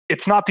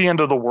it's not the end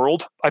of the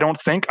world, I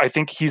don't think. I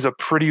think he's a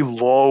pretty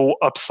low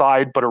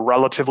upside, but a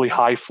relatively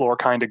high floor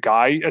kind of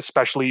guy,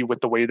 especially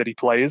with the way that he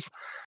plays.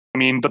 I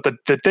mean, but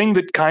the thing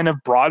that kind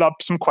of brought up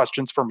some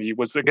questions for me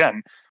was,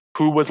 again,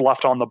 who was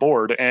left on the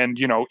board. And,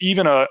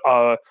 even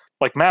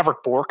like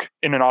Maverick Bourque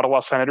in an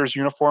Ottawa Senators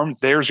uniform,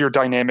 there's your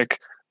dynamic,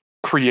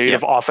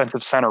 creative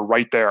offensive center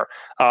right there.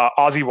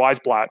 Ozzy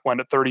Weisblatt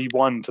went at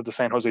 31 to the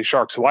San Jose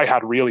Sharks, who I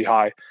had really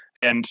high.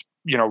 And,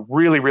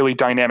 really, really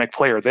dynamic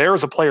player.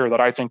 There's a player that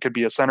I think could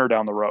be a center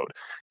down the road,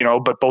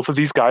 but both of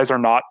these guys are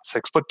not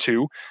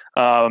 6'2".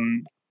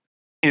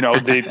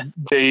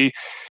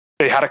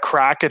 They had a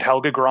crack at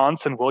Helge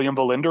Grans and William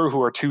Wallinder,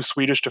 who are two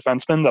Swedish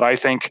defensemen that I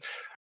think,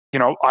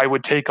 I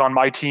would take on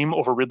my team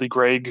over Ridley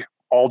Greig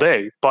all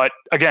day. But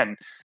again,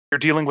 you're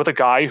dealing with a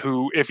guy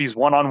who, if he's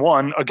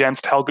one-on-one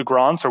against Helge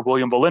Grans or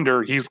William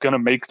Wallinder, he's going to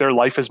make their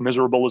life as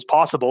miserable as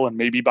possible. And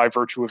maybe by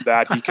virtue of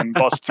that, he can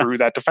bust through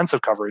that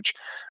defensive coverage.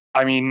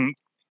 I mean,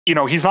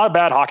 he's not a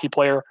bad hockey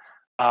player.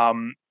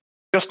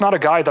 Just not a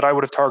guy that I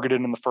would have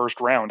targeted in the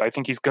first round. I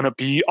think he's going to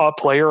be a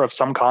player of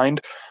some kind.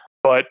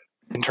 But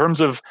in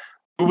terms of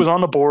who was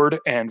on the board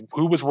and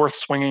who was worth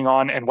swinging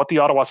on and what the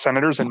Ottawa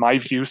Senators, in my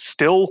view,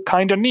 still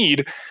kind of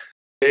need,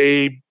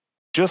 they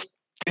just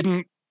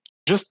didn't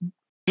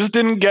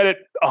get it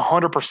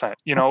 100%.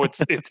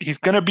 He's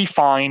going to be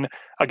fine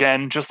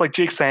again, just like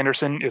Jake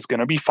Sanderson is going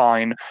to be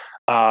fine.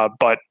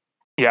 But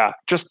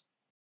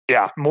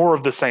more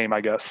of the same,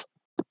 I guess.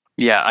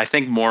 Yeah, I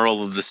think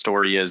moral of the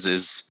story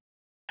is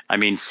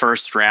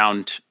first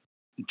round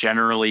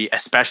generally,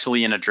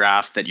 especially in a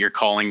draft that you're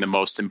calling the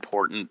most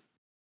important,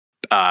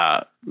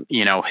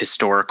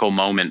 historical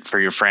moment for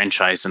your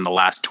franchise in the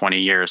last 20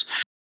 years.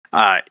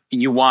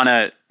 You want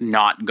to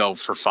not go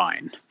for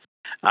fine.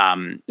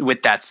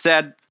 With that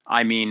said,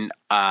 I've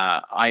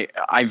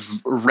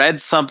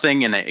read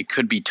something, and it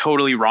could be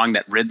totally wrong,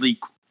 that Ridley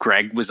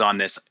Greig was on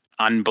this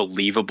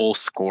unbelievable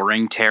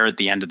scoring tear at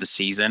the end of the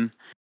season.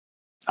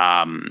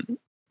 As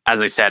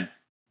I said,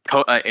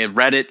 I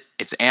read it.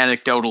 It's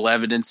anecdotal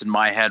evidence in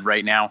my head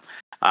right now.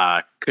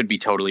 Could be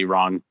totally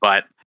wrong,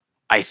 but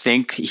I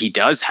think he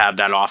does have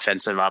that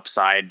offensive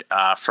upside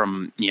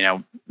from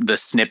the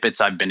snippets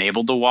I've been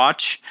able to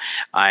watch,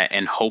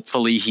 and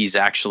hopefully he's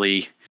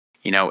actually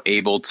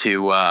able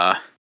to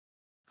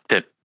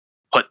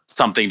put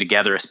something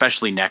together,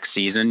 especially next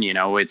season.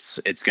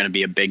 It's going to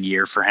be a big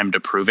year for him to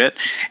prove it,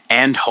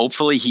 and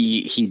hopefully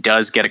he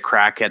does get a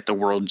crack at the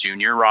World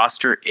Junior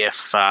roster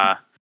if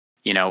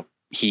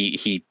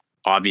he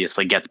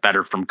obviously gets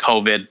better from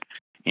COVID,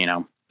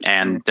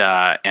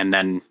 and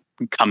then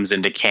comes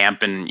into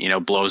camp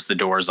and blows the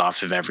doors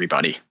off of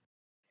everybody.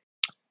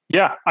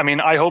 Yeah,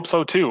 I hope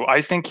so too.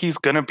 I think he's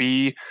going to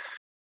be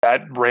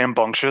that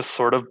rambunctious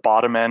sort of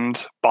bottom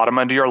end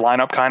of your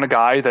lineup kind of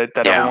guy that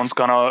everyone's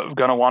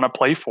gonna want to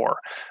play for.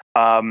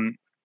 I'm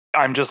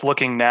just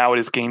looking now at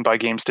his game by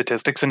game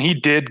statistics, and he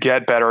did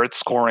get better at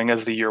scoring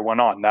as the year went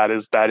on. That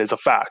is a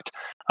fact.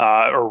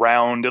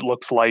 Around, it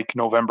looks like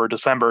November,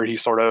 December, he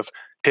sort of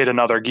hit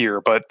another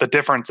gear, but the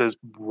difference is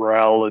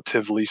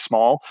relatively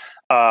small.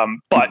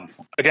 But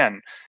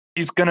again,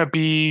 he's going to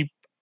be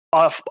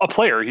a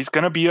player. He's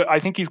going to be, I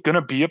think he's going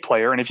to be a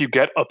player. And if you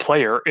get a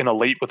player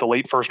with a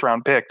late first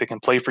round pick that can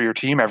play for your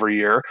team every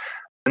year,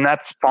 then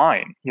that's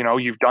fine.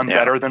 You've done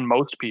better than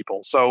most people.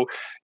 So,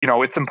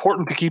 it's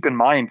important to keep in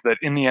mind that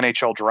in the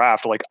NHL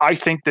draft, like I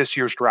think this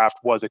year's draft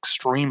was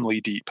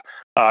extremely deep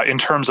in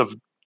terms of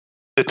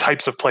the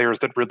types of players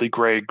that Ridly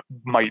Greig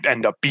might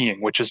end up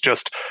being, which is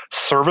just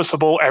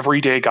serviceable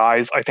everyday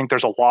guys. I think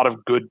there's a lot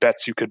of good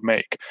bets you could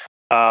make.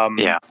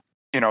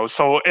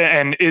 So,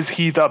 and is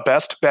he the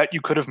best bet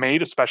you could have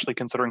made, especially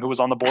considering who was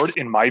on the board?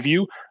 In my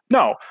view,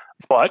 no.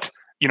 But,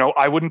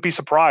 I wouldn't be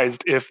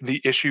surprised if the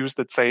issues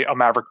that, say, a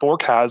Maverick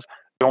Bourque has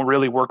don't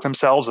really work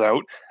themselves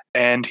out,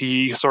 and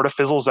he sort of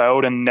fizzles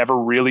out and never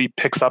really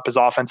picks up his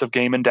offensive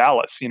game in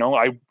Dallas.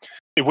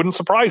 It wouldn't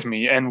surprise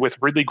me. And with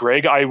Ridly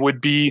Greig, I would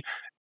be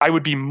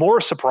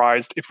more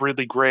surprised if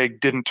Ridly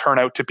Greig didn't turn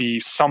out to be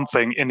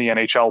something in the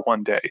NHL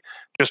one day,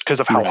 just because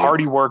of how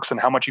hard he works and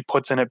how much he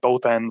puts in at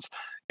both ends.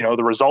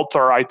 The results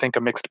are, I think,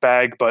 a mixed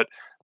bag, but at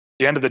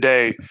the end of the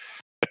day,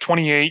 at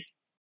 28,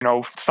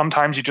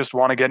 sometimes you just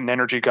want to get an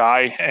energy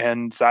guy,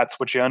 and that's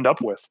what you end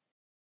up with.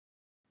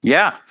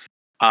 Yeah.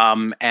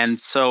 And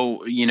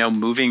so,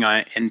 moving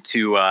on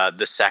into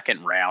the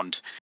second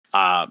round,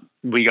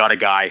 we got a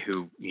guy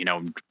who,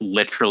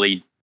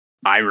 literally,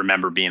 I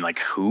remember being like,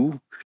 who?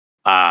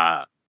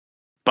 But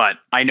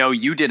I know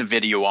you did a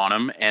video on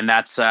him, and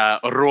that's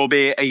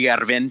Roby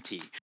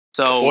Järventie.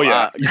 So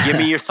give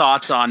me your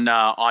thoughts on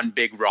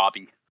Big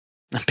Robbie.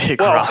 Robbie.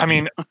 I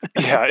mean,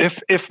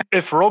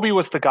 if Roby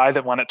was the guy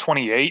that won at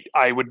 28,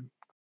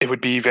 it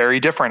would be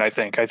very different. I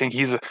think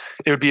it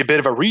would be a bit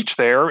of a reach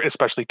there,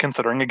 especially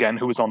considering again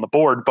who was on the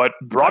board. But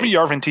Roby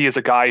Järventie is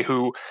a guy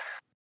who,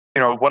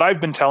 what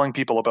I've been telling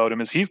people about him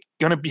is he's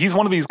one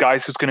of these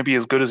guys who's going to be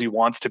as good as he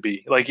wants to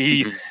be. Like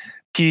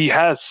he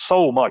has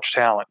so much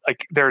talent.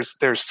 Like there's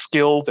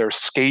skill, there's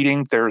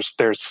skating, there's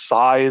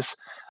size.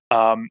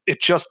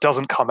 It just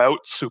doesn't come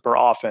out super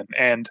often.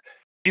 And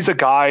he's a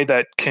guy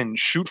that can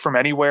shoot from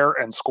anywhere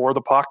and score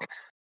the puck.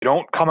 You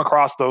don't come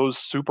across those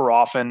super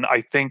often.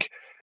 I think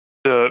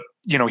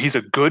he's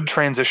a good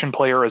transition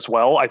player as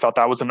well. I thought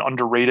that was an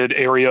underrated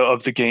area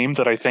of the game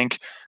that I think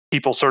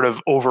people sort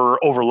of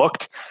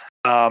overlooked.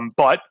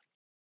 But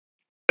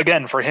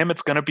again, for him,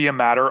 it's going to be a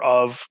matter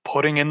of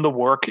putting in the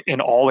work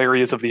in all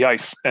areas of the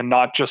ice and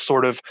not just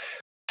sort of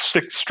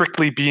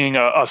strictly being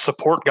a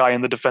support guy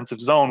in the defensive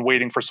zone,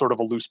 waiting for sort of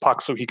a loose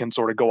puck so he can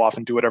sort of go off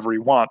and do whatever he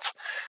wants.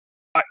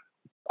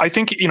 I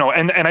think,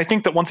 and I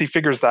think that once he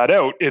figures that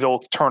out, it'll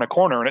turn a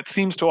corner, and it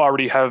seems to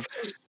already have,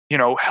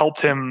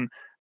 helped him.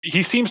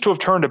 He seems to have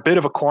turned a bit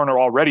of a corner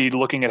already,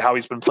 looking at how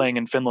he's been playing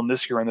in Finland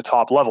this year in the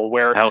top level,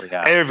 where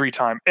every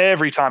time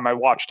I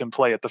watched him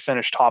play at the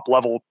Finnish top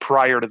level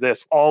prior to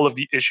this, all of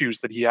the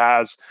issues that he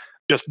has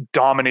just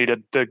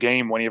dominated the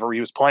game whenever he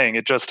was playing.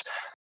 It just,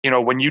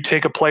 when you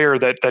take a player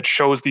that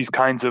shows these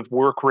kinds of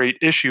work rate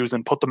issues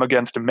and put them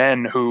against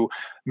men who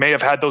may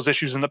have had those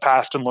issues in the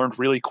past and learned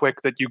really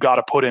quick that you got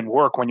to put in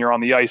work when you're on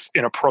the ice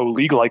in a pro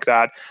league like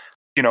that,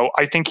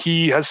 I think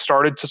he has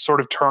started to sort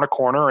of turn a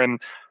corner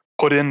and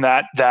put in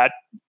that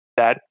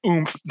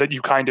oomph that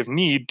you kind of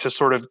need to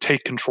sort of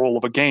take control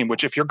of a game,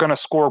 which if you're going to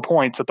score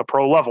points at the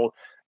pro level,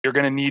 you're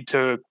going to need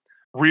to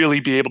really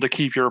be able to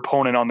keep your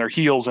opponent on their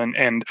heels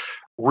and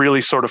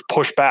really sort of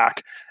push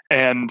back.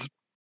 And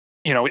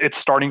it's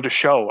starting to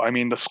show. I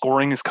mean, the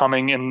scoring is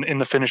coming in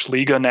the Finnish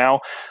Liga now.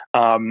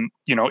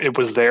 It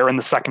was there in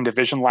the second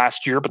division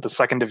last year, but the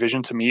second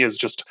division to me is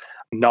just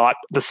not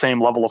the same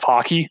level of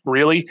hockey,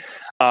 really.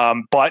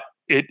 But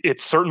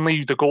it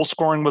certainly, the goal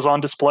scoring was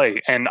on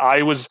display. And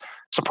I was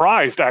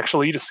surprised,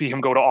 actually, to see him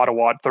go to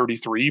Ottawa at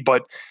 33.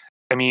 But,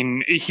 I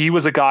mean, he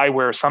was a guy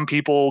where some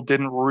people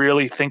didn't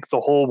really think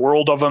the whole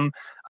world of him.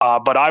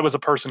 But I was a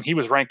person, he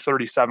was ranked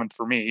 37th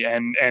for me.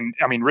 And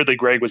I mean, Ridly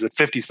Greig was at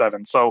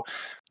 57. So,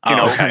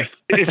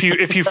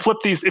 if you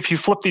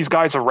flip these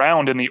guys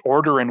around in the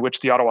order in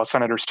which the Ottawa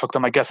Senators took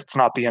them, I guess it's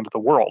not the end of the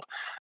world.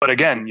 But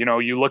again,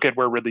 you look at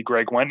where Ridly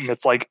Greig went, and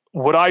it's like,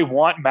 would I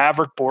want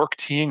Maverick Bourque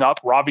teeing up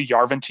Roby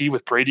Järventie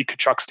with Brady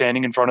Tkachuk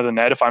standing in front of the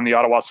net if I'm the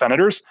Ottawa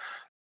Senators?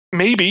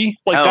 Maybe.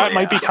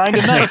 Might be kind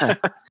of nice.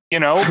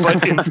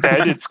 But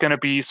instead it's going to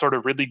be sort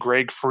of Ridly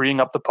Greig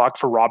freeing up the puck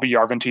for Roby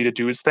Järventie to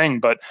do his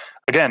thing. But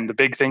again, the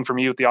big thing for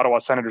me with the Ottawa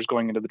Senators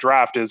going into the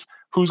draft is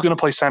who's going to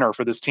play center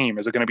for this team?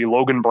 Is it going to be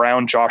Logan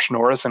Brown, Josh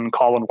Norris, and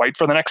Colin White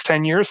for the next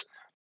 10 years?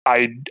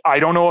 I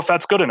don't know if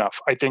that's good enough.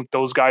 I think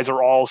those guys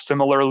are all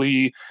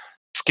similarly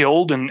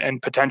skilled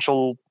and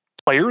potential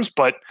players,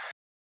 but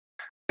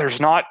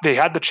they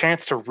had the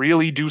chance to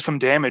really do some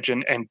damage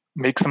and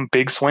make some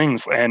big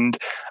swings. And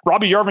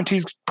Roby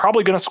Järventie's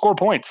probably going to score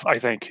points, I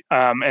think.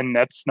 And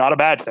that's not a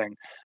bad thing.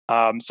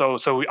 So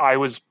I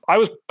was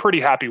pretty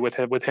happy with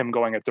him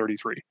going at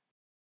 33.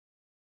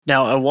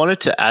 Now, I wanted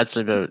to add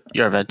something about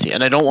Järventie,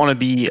 and I don't want to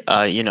be,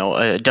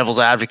 a devil's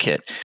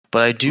advocate,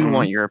 but I do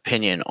want your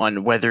opinion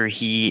on whether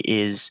he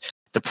is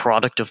the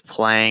product of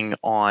playing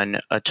on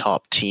a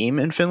top team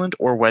in Finland,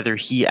 or whether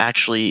he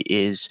actually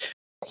is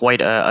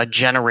quite a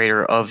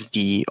generator of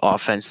the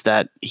offense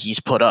that he's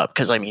put up.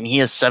 Because, I mean, he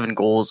has 7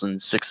 goals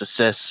and 6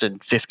 assists in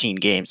 15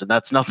 games, and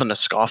that's nothing to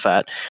scoff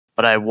at.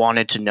 But I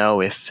wanted to know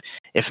if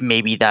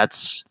maybe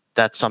that's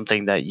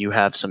something that you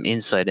have some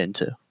insight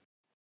into.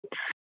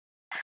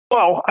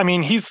 Well, I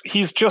mean, he's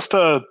just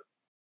a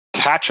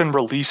catch and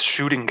release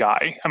shooting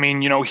guy. I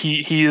mean,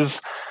 he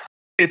is.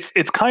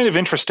 It's kind of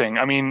interesting.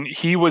 I mean,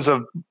 he was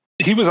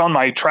on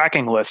my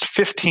tracking list,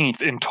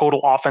 15th in total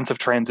offensive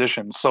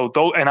transitions. So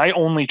and I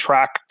only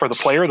track for the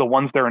player the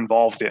ones they're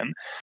involved in.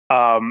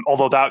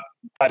 Although that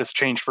has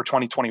changed for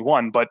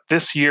 2021, but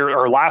this year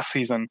or last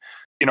season,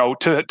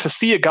 to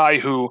see a guy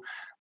who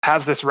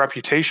has this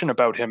reputation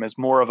about him as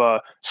more of a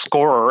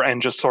scorer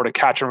and just sort of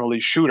catch and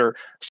release shooter,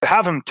 to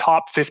have him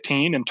top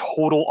 15 in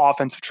total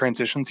offensive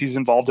transitions he's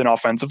involved in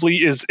offensively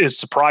is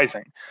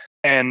surprising.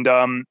 And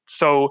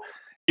so,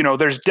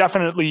 there's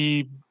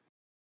definitely,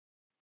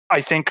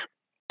 I think,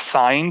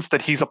 signs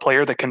that he's a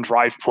player that can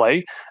drive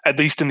play, at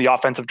least in the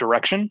offensive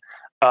direction.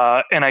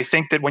 And I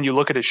think that when you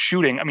look at his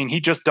shooting, I mean, he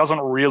just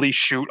doesn't really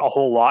shoot a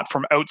whole lot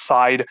from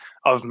outside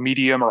of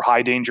medium or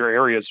high danger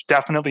areas.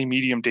 Definitely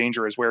medium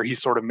danger is where he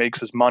sort of makes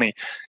his money.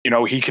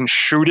 He can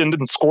shoot and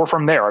score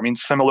from there. I mean,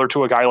 similar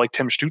to a guy like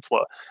Tim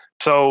Stützle.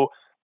 So,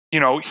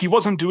 he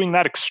wasn't doing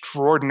that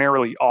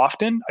extraordinarily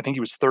often. I think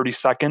he was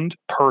 32nd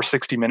per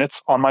 60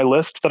 minutes on my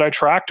list that I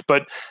tracked,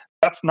 but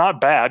that's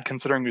not bad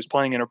considering he was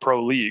playing in a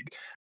pro league.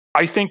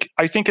 I think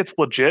it's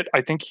legit.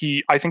 I think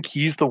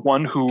he's the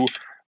one who,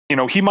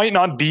 he might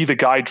not be the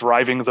guy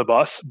driving the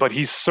bus, but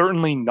he's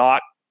certainly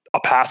not a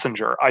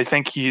passenger. I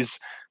think he's,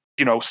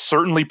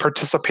 certainly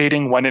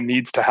participating when it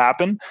needs to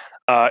happen,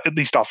 at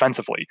least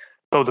offensively.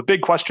 So the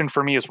big question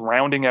for me is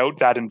rounding out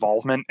that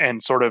involvement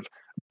and sort of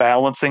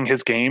balancing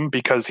his game,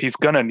 because he's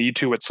going to need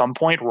to at some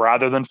point,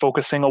 rather than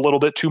focusing a little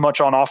bit too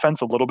much on offense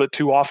a little bit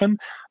too often.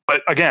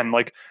 But again,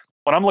 like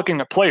when I'm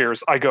looking at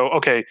players, I go,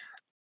 okay,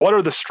 what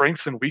are the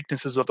strengths and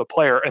weaknesses of the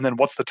player? And then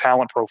what's the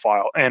talent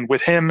profile? And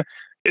with him,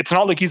 it's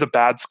not like he's a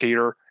bad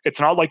skater. It's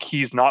not like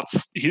it's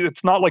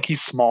not like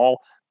he's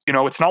small.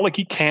 It's not like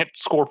he can't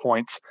score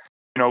points.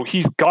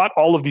 He's got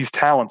all of these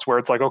talents where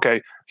it's like,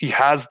 okay, he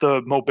has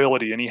the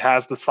mobility and he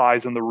has the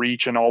size and the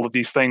reach and all of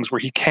these things where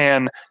he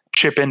can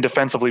chip in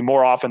defensively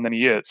more often than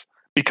he is,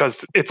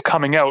 because it's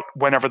coming out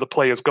whenever the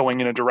play is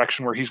going in a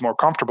direction where he's more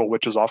comfortable,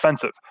 which is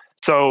offensive.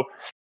 So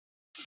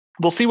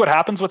we'll see what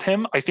happens with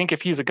him. I think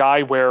if he's a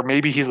guy where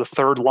maybe he's a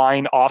third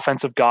line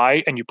offensive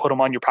guy and you put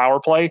him on your power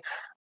play,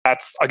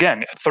 that's,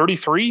 again,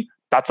 33,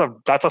 that's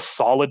a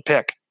solid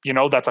pick.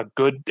 That's a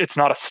good, it's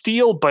not a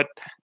steal, but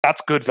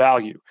that's good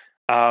value.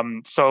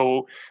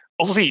 So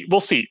we'll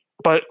see.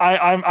 But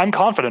I'm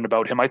confident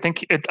about him. I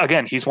think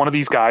again, he's one of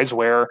these guys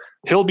where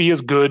he'll be as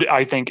good,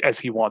 I think, as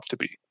he wants to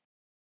be.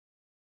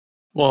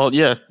 Well,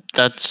 yeah,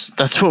 that's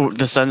what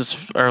the Sens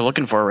are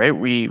looking for, right?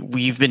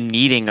 We've been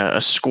needing a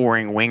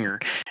scoring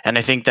winger, and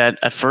I think that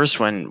at first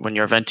when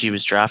Järventie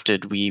was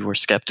drafted, we were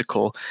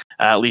skeptical.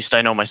 At least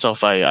I know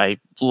myself. I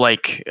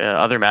like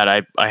other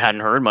Matt. I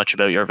hadn't heard much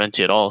about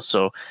Järventie at all,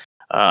 so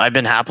I've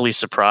been happily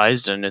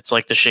surprised, and it's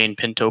like the Shane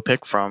Pinto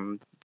pick from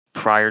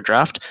prior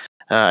draft.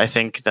 I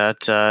think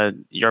that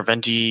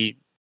Järventie,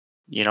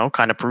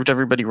 kind of proved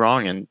everybody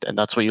wrong, and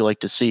that's what you like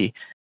to see.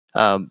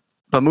 But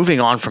moving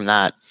on from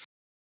that.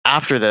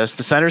 After this,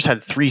 the Senators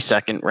had 3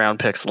 second-round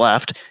picks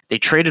left. They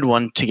traded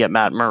one to get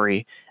Matt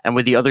Murray, and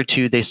with the other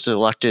 2, they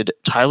selected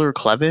Tyler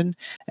Kleven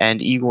and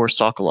Igor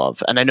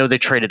Sokolov. And I know they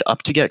traded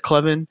up to get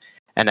Kleven,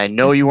 and I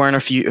know you weren't a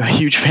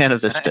huge fan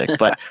of this pick,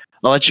 but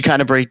I'll let you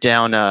kind of break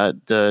down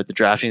the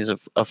draftings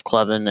of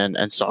Kleven and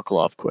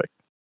Sokolov quick.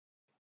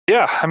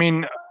 Yeah, I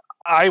mean,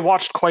 I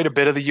watched quite a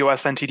bit of the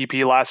US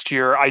NTDP last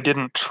year. I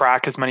didn't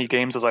track as many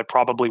games as I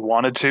probably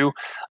wanted to,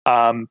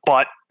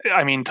 but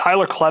I mean,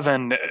 Tyler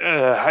Kleven,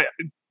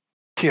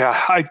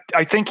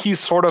 I think he's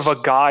sort of a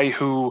guy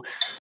who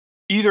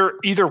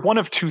either one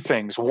of two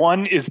things.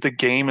 One is the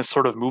game is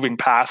sort of moving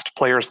past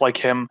players like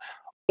him,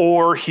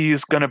 or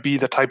he's going to be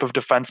the type of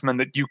defenseman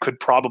that you could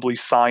probably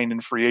sign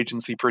in free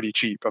agency pretty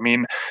cheap. I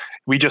mean,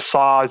 we just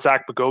saw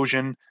Zach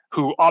Bogosian,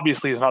 who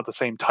obviously is not the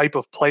same type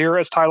of player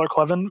as Tyler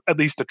Kleven, at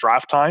least at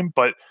draft time,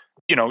 but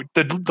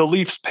the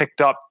Leafs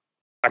picked up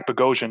Zach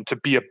Bogosian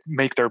to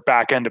make their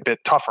back end a bit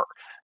tougher.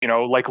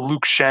 Like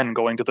Luke Shen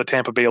going to the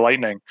Tampa Bay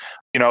Lightning.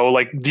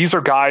 Like these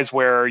are guys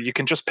where you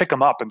can just pick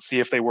them up and see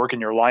if they work in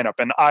your lineup.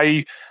 And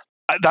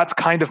that's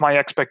kind of my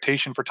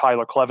expectation for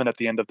Tyler Kleven at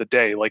the end of the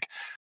day. Like,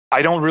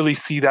 I don't really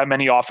see that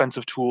many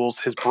offensive tools.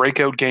 His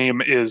breakout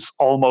game is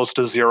almost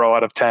a 0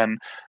 out of 10.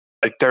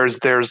 Like there's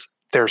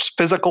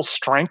physical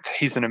strength.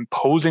 He's an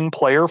imposing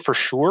player for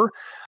sure.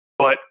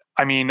 But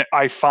I mean,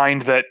 I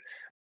find that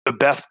the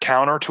best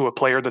counter to a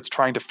player that's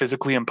trying to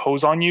physically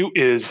impose on you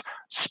is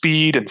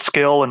speed and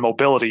skill and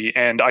mobility.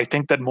 And I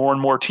think that more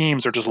and more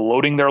teams are just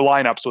loading their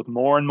lineups with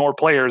more and more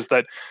players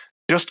that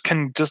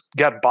can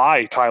get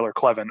by Tyler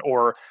Kleven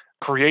or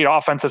create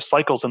offensive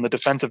cycles in the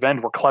defensive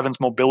end where Kleven's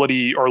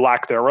mobility or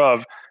lack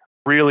thereof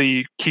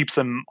really keeps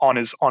him on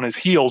his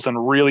heels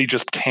and really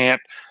just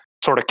can't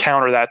sort of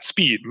counter that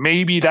speed.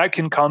 Maybe that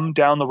can come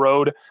down the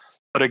road.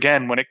 But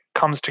again, when it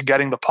comes to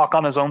getting the puck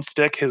on his own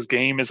stick, his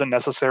game isn't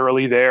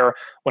necessarily there.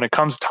 When it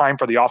comes time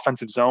for the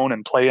offensive zone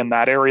and play in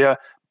that area,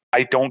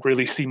 I don't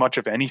really see much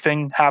of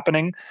anything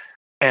happening.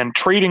 And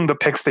trading the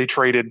picks they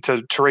traded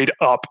to trade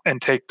up and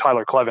take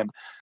Tyler Kleven,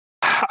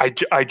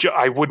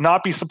 I would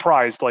not be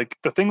surprised. Like,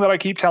 the thing that I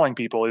keep telling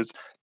people is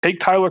take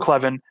Tyler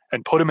Kleven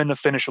and put him in the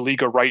Finnish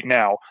Liga right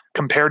now,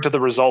 compared to the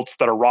results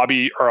that a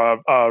Ronnie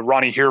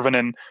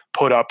Hirvonen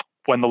put up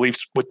when the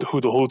Leafs, who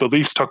the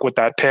Leafs took with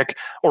that pick,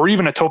 or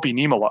even a Topi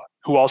Niemela,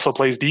 who also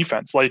plays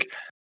defense. Like,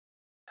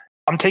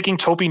 I'm taking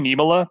Topi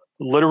Niemela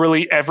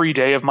literally every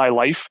day of my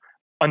life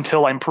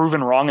until I'm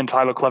proven wrong and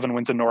Tyler Kleven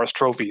wins a Norris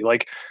Trophy.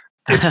 Like,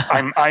 it's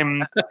I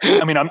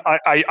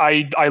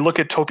look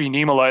at Topi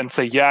Niemela and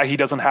say, yeah, he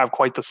doesn't have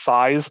quite the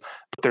size,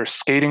 but there's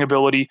skating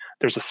ability,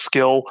 there's a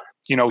skill.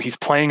 You know, he's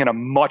playing at a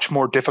much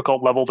more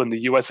difficult level than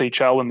the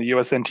USHL and the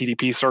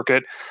USNTDP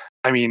circuit.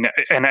 I mean,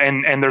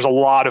 and there's a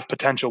lot of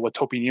potential with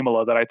Topi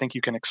Niemela that I think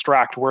you can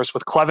extract. Whereas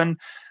with Kleven,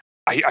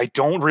 I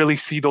don't really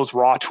see those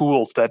raw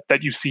tools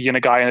that you see in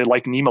a guy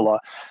like Niemela.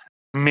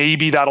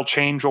 Maybe that'll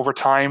change over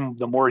time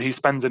the more he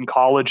spends in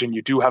college and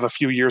you do have a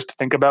few years to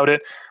think about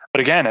it.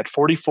 But again, at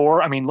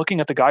 44, I mean, looking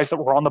at the guys that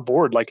were on the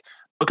board, like,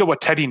 look at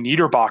what Teddy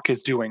Niederbach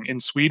is doing in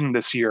Sweden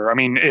this year. I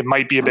mean, it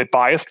might be a bit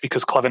biased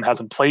because Kleven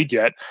hasn't played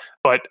yet,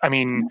 but I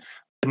mean,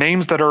 the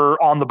names that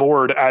are on the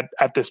board at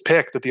this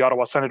pick that the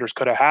Ottawa Senators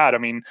could have had, I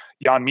mean,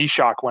 Jan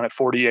Mysak went at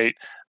 48.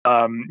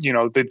 You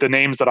know, the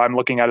names that I'm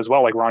looking at as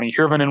well, like Ronnie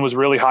Hirvonen was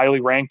really highly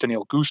ranked,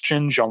 Daniil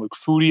Gushchin, Jean-Luc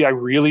Foudy, I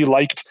really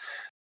liked.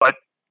 But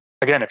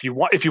again, if you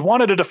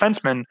wanted a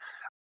defenseman,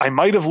 I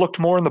might have looked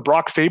more in the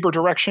Brock Faber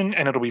direction,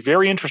 and it'll be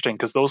very interesting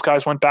because those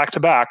guys went back to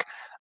back.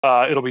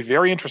 It'll be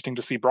very interesting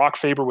to see Brock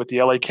Faber with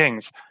the LA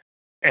Kings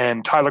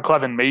and Tyler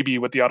Kleven maybe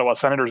with the Ottawa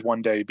Senators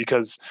one day,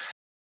 because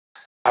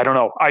I don't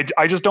know.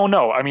 I just don't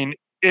know. I mean,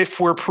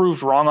 if we're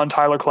proved wrong on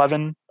Tyler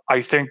Kleven,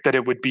 I think that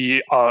it would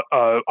be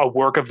a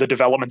work of the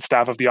development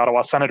staff of the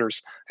Ottawa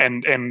Senators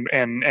and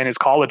his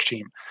college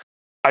team.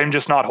 I'm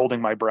just not holding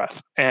my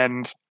breath.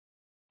 And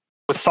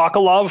with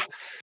Sokolov,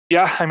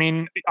 yeah, I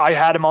mean, I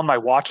had him on my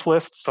watch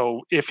list,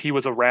 so if he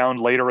was around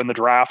later in the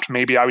draft,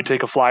 maybe I would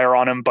take a flyer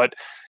on him. But,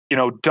 you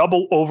know,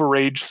 double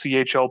overage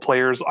CHL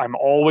players, I'm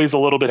always a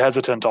little bit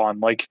hesitant on.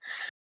 Like,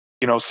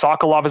 you know,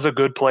 Sokolov is a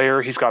good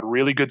player. He's got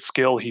really good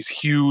skill. He's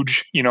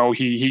huge. You know,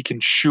 he can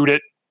shoot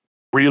it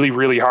really,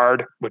 really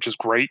hard, which is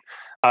great.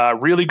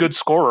 Really good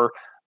scorer.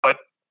 But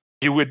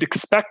you would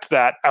expect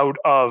that out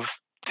of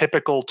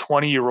typical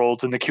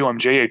 20-year-olds in the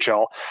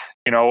QMJHL.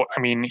 You know, I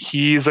mean,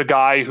 he's a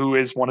guy who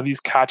is one of these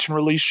catch and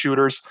release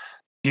shooters.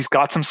 He's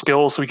got some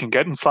skills, so he can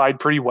get inside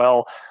pretty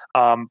well.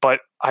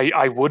 But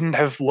I wouldn't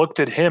have looked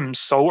at him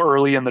so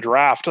early in the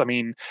draft. I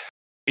mean,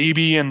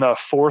 maybe in the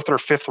 4th or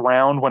 5th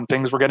round when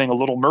things were getting a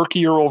little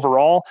murkier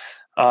overall.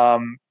 But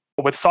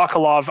with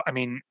Sokolov, I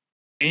mean,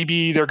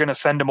 maybe they're going to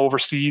send him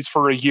overseas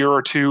for a year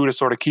or two to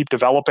sort of keep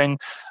developing.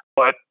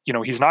 But, you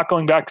know, he's not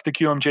going back to the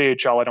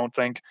QMJHL, I don't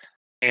think.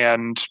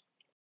 And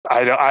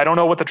I don't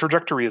know what the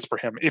trajectory is for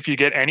him. If you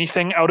get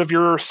anything out of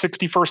your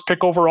 61st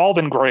pick overall,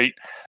 then great.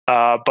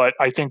 But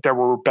I think there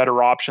were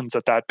better options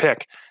at that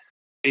pick.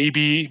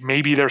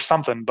 Maybe there's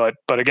something, but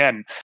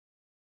again,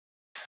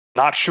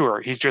 not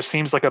sure. He just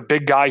seems like a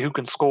big guy who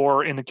can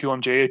score in the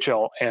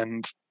QMJHL,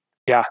 and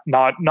yeah,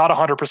 not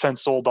 100%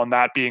 sold on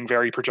that being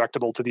very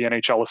projectable to the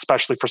NHL,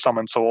 especially for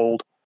someone so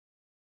old.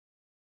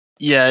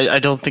 Yeah, I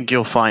don't think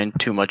you'll find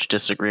too much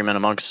disagreement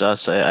amongst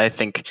us. I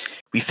think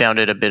we found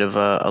it a bit of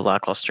a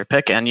lackluster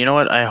pick. And you know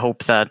what? I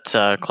hope that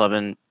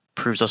Kleven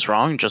proves us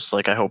wrong, just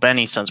like I hope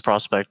any Sens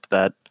prospect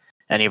that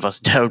any of us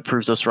doubt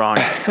proves us wrong.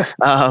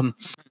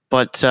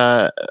 But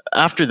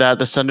after that,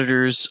 the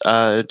Senators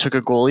took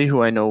a goalie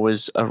who I know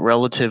was a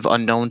relative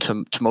unknown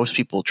to most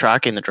people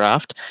tracking the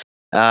draft.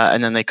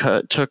 And then they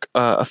took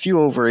a few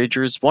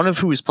overagers, one of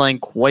who is playing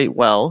quite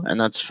well, and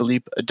that's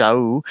Philippe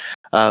Daou,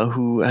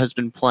 who has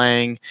been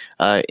playing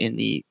in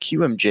the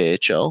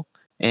QMJHL,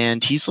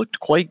 and he's looked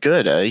quite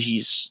good.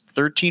 He's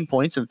 13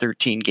 points in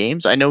 13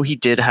 games. I know he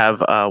did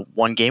have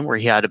one game where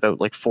he had about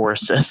like 4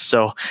 assists,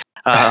 so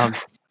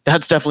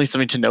that's definitely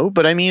something to know.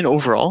 But I mean,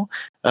 overall,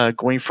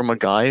 going from a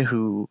guy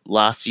who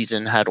last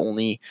season had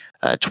only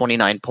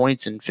 29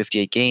 points in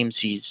 58 games,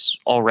 he's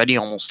already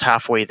almost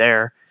halfway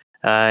there.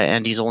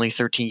 And he's only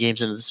 13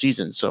 games into the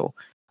season. So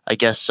I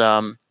guess,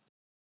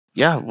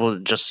 well,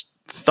 just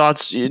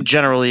thoughts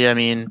generally. I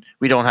mean,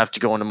 we don't have to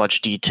go into much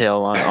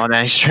detail on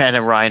Engstrand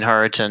and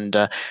Reinhardt.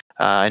 And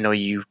I know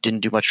you didn't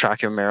do much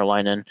tracking of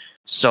Meriläinen.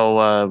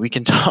 So we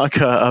can talk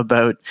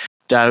about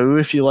Daou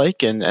if you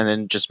like, and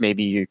then just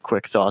maybe your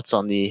quick thoughts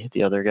on the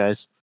other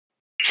guys.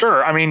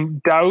 Sure. I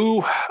mean,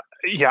 Daou,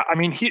 yeah, I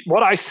mean,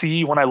 what I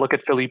see when I look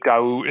at Philippe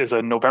Daou is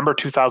a November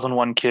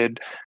 2001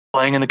 kid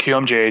playing in the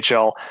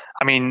QMJHL.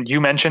 I mean, you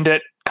mentioned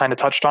it, kind of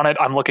touched on it.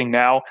 I'm looking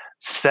now,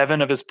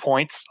 7 of his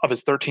points, of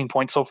his 13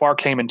 points so far,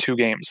 came in 2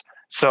 games.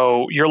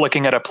 So you're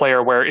looking at a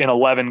player where in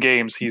 11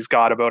 games, he's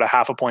got about a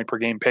half a point per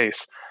game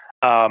pace.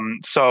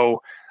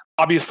 So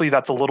obviously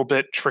that's a little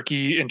bit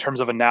tricky in terms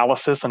of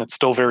analysis, and it's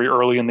still very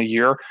early in the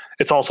year.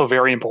 It's also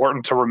very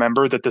important to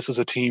remember that this is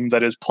a team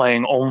that is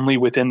playing only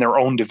within their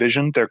own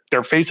division.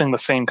 They're facing the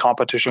same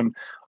competition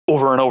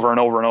over and over and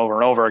over and over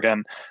and over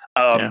again.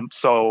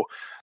 So,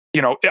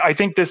 I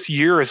think this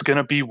year is going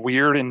to be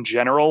weird in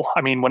general.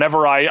 I mean,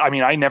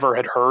 I never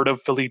had heard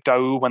of Philippe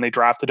Daou when they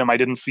drafted him. I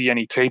didn't see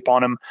any tape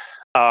on him.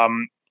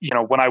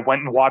 When I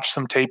went and watched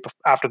some tape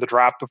after the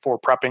draft before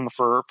prepping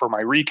for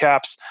my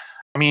recaps,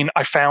 I mean,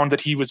 I found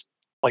that he was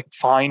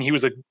fine. He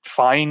was a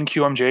fine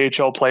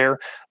QMJHL player.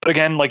 But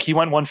again, he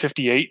went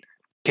 158.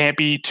 Can't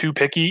be too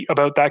picky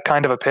about that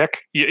kind of a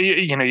pick.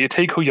 You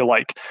take who you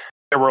like.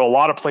 There were a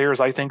lot of players,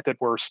 I think, that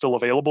were still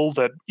available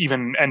that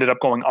even ended up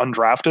going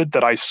undrafted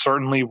that I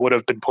certainly would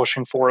have been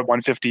pushing for at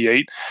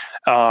 158.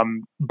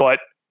 But,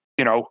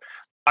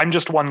 I'm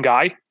just one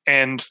guy.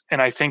 And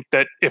I think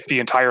that if the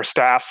entire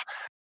staff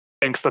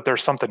thinks that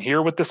there's something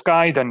here with this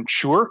guy, then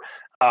sure.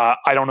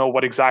 I don't know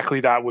what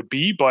exactly that would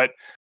be, but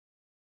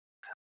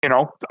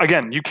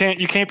again, you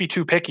can't be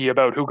too picky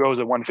about who goes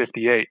at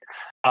 158.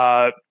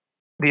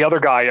 The other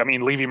guy, I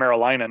mean, Leevi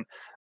Meriläinen,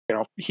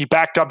 he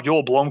backed up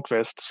Joel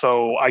Blomqvist.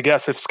 So I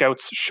guess if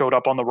scouts showed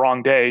up on the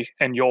wrong day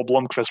and Joel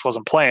Blomqvist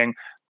wasn't playing,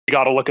 you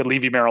got to look at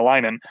Leevi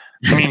Meriläinen.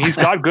 I mean, he's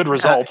got good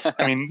results.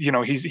 I mean,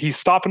 he's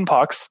stopping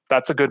pucks.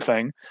 That's a good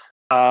thing.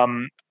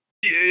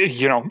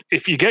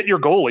 If you get your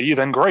goalie,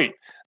 then great.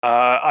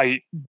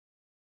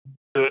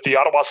 The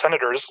Ottawa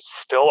Senators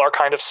still are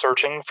kind of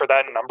searching for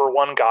that number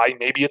one guy.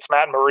 Maybe it's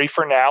Matt Murray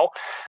for now,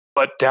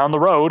 but down the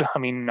road, I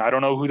mean, I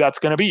don't know who that's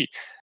going to be.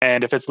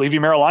 And if it's Leevi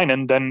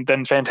Meriläinen,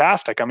 then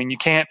fantastic. I mean, you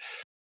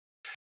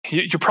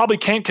probably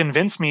can't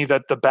convince me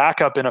that the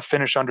backup in a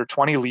Finnish under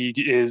 20 league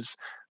is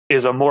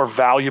a more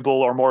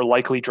valuable or more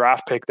likely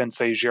draft pick than,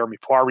 say, Jeremy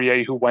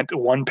Poirier, who went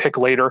one pick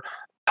later,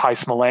 Ty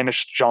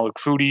Smilanic, Jean-Luc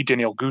Foudy,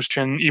 Daniel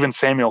Guschin, even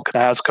Samuel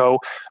Knazko.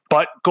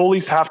 But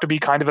goalies have to be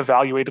kind of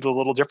evaluated a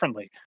little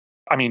differently.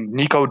 I mean,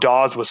 Nico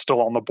Dawes was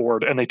still on the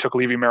board, and they took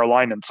Leevi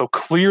Meriläinen. So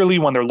clearly,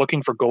 when they're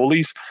looking for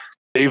goalies,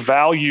 they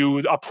value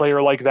a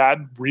player like that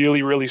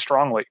really, really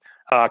strongly.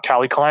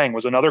 Callie Klang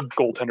was another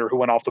goaltender who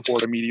went off the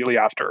board immediately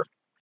after.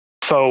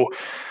 So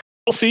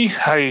we'll see.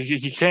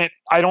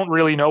 I don't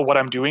really know what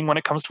I'm doing when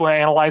it comes to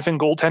analyzing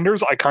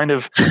goaltenders. I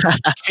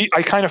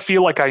kind of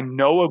feel like I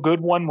know a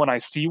good one when I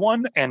see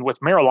one. And with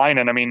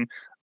Meriläinen, I mean,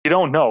 you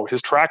don't know.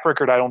 His track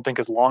record, I don't think,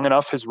 is long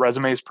enough. His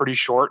resume is pretty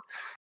short,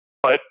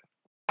 but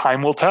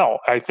time will tell.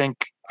 I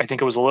think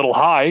it was a little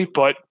high,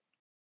 but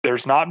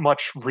there's not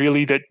much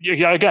really that.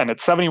 Yeah, again, at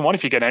 71,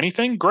 if you get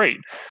anything, great.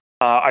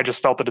 I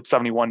just felt that at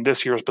 71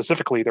 this year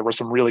specifically, there were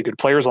some really good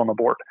players on the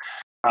board.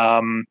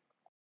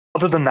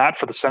 Other than that,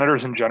 for the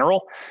Senators in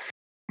general,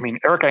 I mean,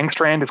 Erik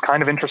Engstrand is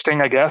kind of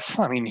interesting, I guess.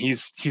 I mean,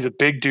 he's a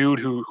big dude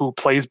who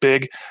plays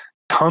big,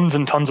 tons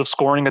and tons of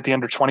scoring at the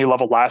under 20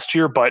 level last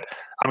year. But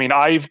I mean,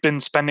 I've been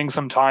spending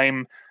some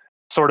time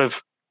sort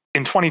of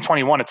in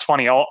 2021. It's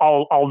funny.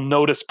 I'll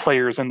notice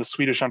players in the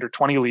Swedish under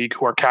 20 league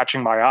who are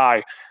catching my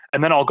eye.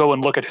 And then I'll go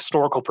and look at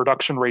historical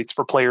production rates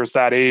for players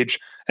that age,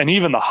 and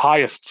even the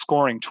highest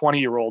scoring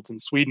 20-year-olds in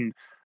Sweden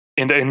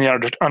in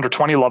the under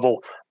 20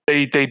 level.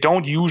 They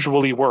don't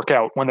usually work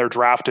out when they're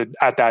drafted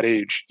at that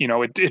age.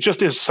 It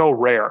just is so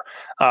rare,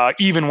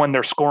 even when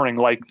they're scoring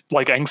like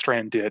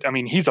Engstrand did. I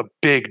mean, he's a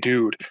big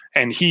dude,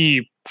 and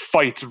he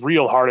fights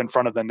real hard in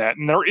front of the net.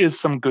 And there is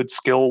some good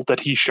skill that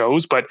he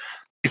shows, but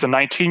he's a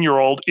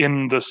 19-year-old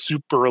in the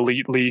super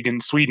elite league in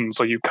Sweden,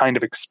 so you kind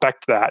of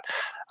expect that.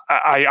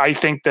 I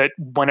think that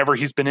whenever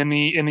he's been in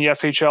the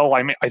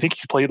SHL, I think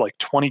he's played like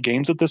 20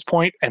 games at this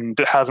point and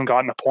hasn't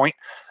gotten a point.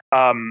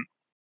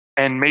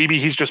 And maybe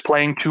he's just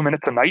playing 2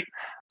 minutes a night.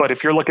 But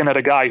if you're looking at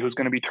a guy who's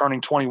going to be turning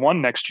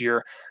 21 next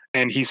year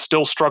and he's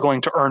still struggling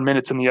to earn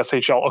minutes in the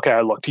SHL, okay,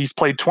 I looked. He's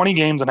played 20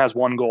 games and has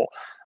 1 goal.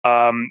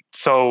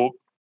 So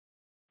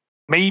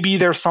maybe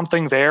there's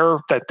something there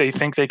that they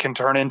think they can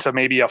turn into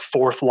maybe a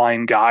fourth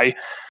line guy.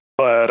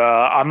 But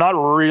I'm not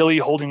really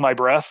holding my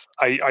breath.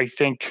 I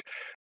think,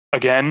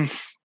 again,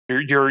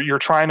 you're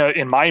trying to,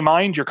 in my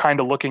mind, you're kind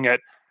of looking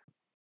at,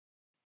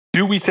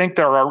 do we think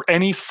there are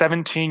any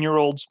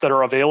 17-year-olds that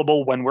are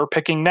available when we're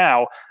picking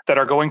now that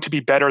are going to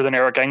be better than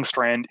Erik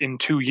Engstrand in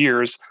 2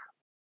 years,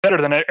 better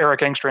than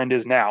Erik Engstrand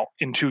is now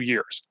in 2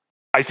 years?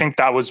 I think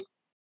that was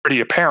pretty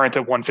apparent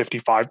at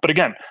 155. But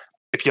again,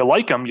 if you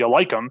like him, you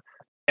like him.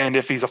 And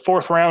if he's a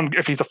fourth line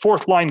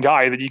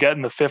guy that you get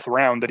in the 5th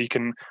round that he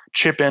can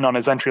chip in on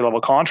his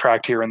entry-level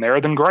contract here and there,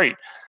 then great.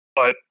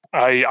 But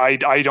I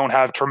don't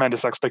have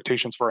tremendous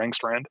expectations for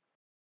Engstrand.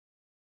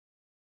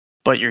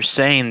 But you're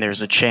saying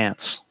there's a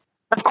chance.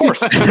 Of course,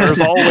 there's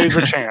always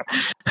a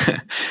chance.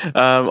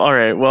 All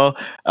right. Well,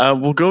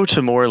 we'll go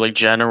to more like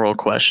general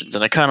questions,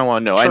 and I kind of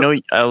want to know. Sure.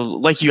 I know,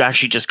 like you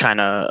actually just kind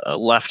of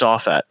left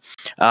off at.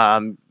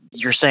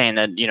 You're saying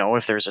that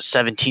if there's a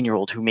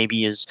 17-year-old who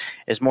maybe is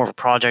more of a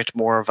project,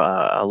 more of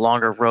a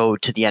longer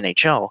road to the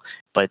NHL,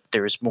 but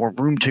there's more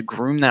room to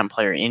groom that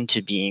player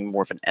into being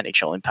more of an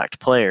NHL impact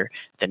player,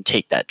 then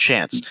take that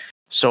chance.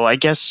 So I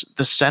guess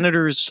the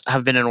Senators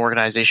have been an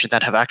organization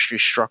that have actually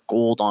struck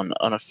gold on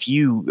a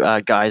few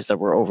guys that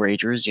were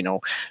overagers. You know,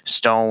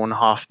 Stone,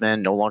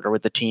 Hoffman, no longer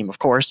with the team, of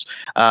course.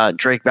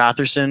 Drake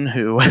Batherson,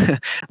 who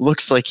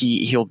looks like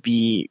he'll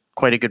be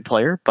quite a good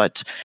player,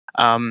 but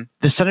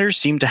the Senators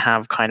seem to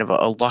have kind of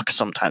a luck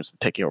sometimes with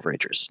picking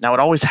overagers. Now, it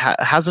always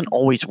hasn't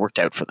always worked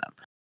out for them.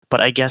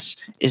 But I guess,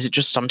 is it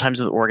just sometimes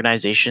with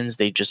organizations,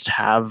 they just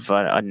have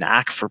a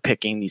knack for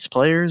picking these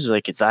players?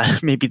 Like, is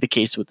that maybe the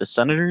case with the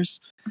Senators?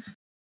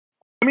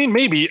 I mean,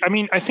 maybe. I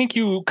mean, I think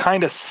you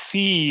kind of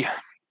see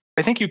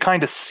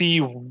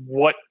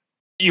what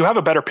you have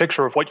a better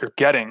picture of what you're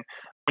getting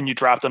when you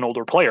draft an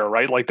older player,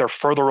 right? Like they're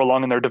further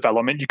along in their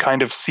development. You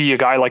kind of see a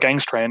guy like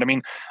Engstrand. I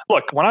mean,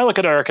 look, when I look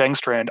at Eric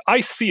Engstrand,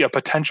 I see a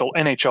potential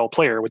NHL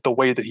player with the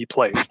way that he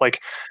plays. Like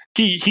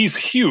he's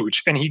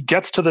huge and he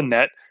gets to the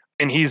net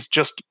and he's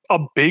just a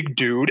big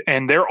dude.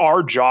 And there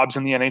are jobs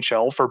in the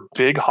NHL for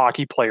big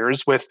hockey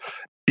players with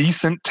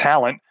decent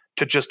talent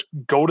to just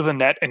go to the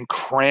net and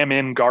cram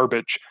in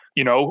garbage,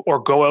 you know, or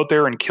go out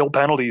there and kill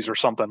penalties or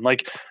something.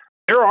 Like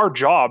there are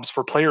jobs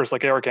for players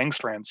like Eric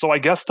Engstrand. So I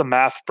guess the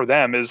math for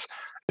them is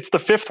it's the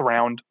 5th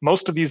round.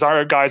 Most of these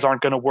guys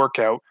aren't going to work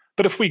out.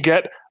 But if we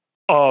get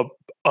a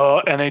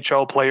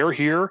NHL player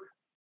here,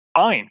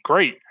 fine,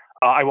 great.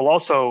 I will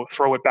also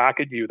throw it back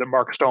at you that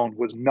Mark Stone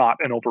was not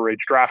an overage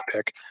draft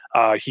pick.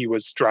 He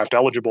was draft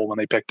eligible when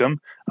they picked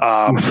him.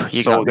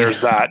 So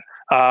there's that.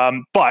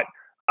 But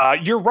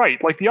you're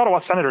right. Like the Ottawa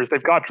Senators,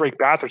 they've got Drake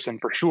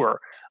Batherson for sure.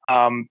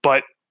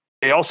 But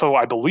they also,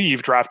 I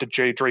believe, drafted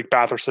Drake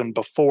Batherson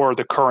before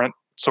the current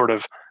sort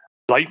of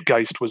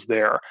zeitgeist was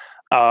there.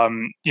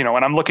 You know,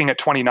 and I'm looking at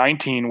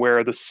 2019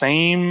 where the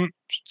same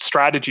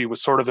strategy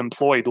was sort of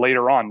employed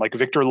later on, like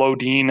Victor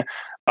Lodin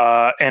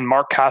and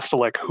Mark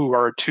Kastelik, who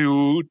are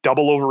 2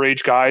 double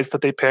overage guys that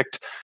they picked.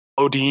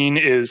 Lodin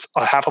is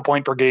a half a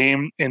point per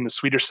game in the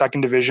Swedish second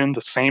division,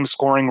 the same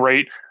scoring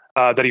rate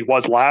that he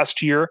was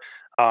last year.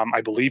 I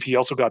believe he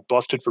also got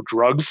busted for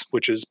drugs,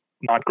 which is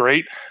not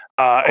great.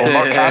 And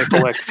Mark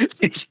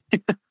Kastelik,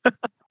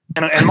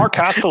 and Mark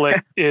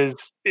Kastelik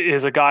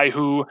is a guy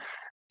who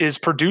is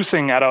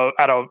producing at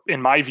a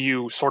in my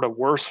view sort of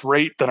worse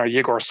rate than a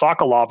Yegor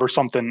Sokolov or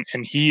something,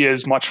 and he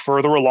is much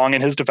further along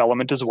in his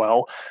development as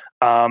well.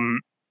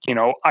 You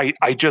know, I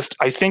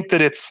think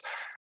that it's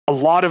a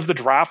lot of the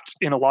draft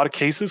in a lot of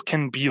cases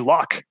can be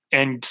luck,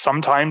 and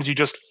sometimes you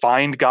just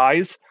find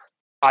guys.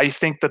 I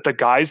think that the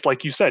guys,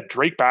 like you said,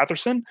 Drake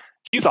Batherson,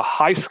 he's a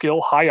high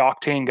skill, high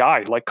octane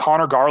guy. Like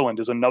Connor Garland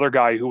is another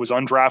guy who was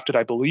undrafted,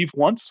 I believe,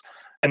 once.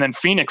 And then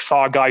Phoenix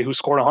saw a guy who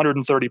scored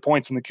 130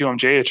 points in the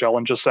QMJHL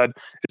and just said,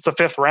 it's the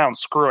 5th round,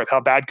 screw it. How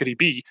bad could he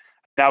be?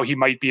 Now he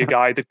might be a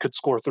guy that could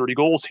score 30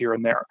 goals here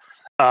and there.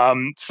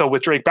 So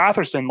with Drake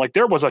Batherson, like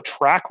there was a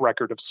track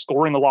record of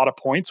scoring a lot of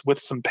points with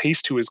some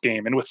pace to his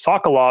game. And with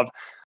Sokolov,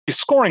 he's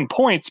scoring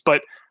points,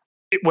 but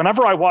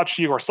whenever I watched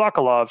Yegor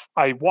Sokolov,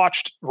 I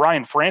watched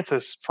Ryan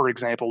Francis, for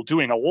example,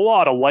 doing a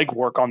lot of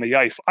legwork on the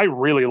ice. I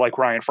really like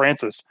Ryan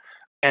Francis.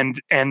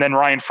 And then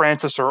Ryan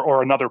Francis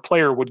or another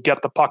player would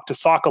get the puck to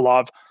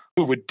Sokolov,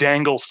 who would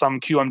dangle some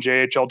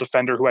QMJHL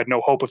defender who had no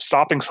hope of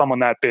stopping someone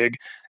that big,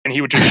 and he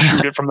would just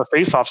shoot it from the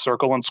faceoff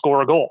circle and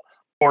score a goal,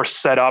 or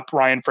set up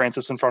Ryan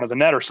Francis in front of the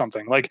net or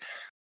something. Like,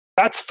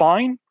 that's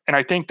fine, and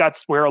I think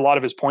that's where a lot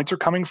of his points are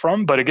coming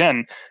from. But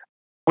again,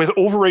 with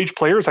overage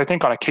players, I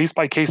think on a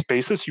case-by-case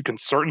basis, you can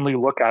certainly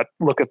look at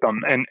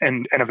them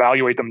and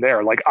evaluate them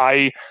there. Like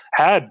I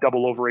had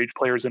double overage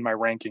players in my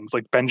rankings,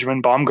 like Benjamin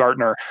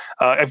Baumgartner.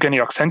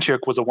 Evgeny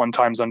Oksentchuk was a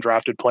one-time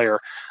undrafted player.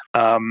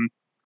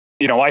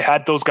 You know, I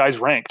had those guys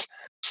ranked.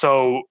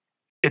 So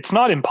it's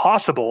not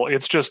impossible.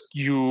 It's just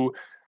you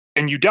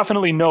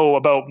definitely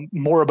know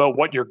more about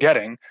what you're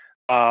getting.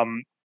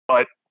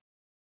 But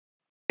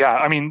yeah,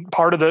 I mean,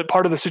 part of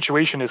the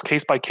situation is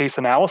case-by-case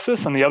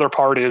analysis, and the other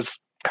part is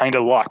kind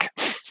of luck.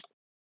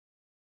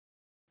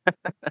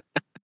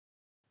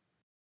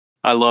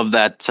 I love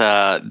that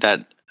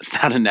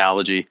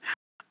analogy.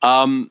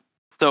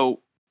 So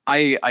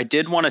I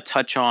did want to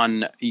touch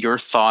on your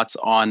thoughts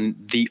on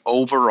the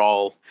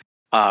overall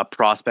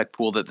prospect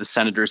pool that the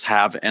Senators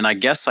have, and I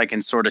guess I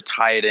can sort of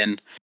tie it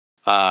in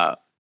a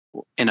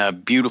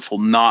beautiful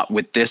knot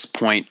with this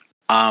point.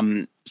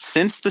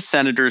 Since the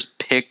Senators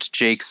picked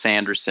Jake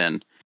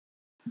Sanderson,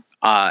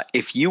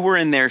 if you were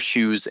in their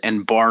shoes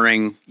and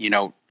barring, you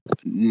know,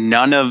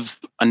 none of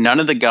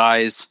the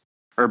guys,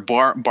 or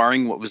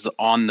barring what was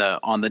on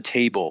the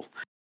table,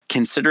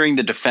 considering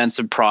the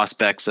defensive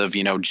prospects of,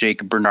 you know,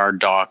 Jake Bernard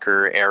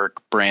Docker, Eric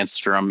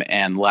Brandstrom,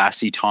 and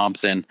Lassie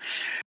Thompson,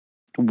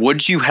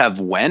 would you have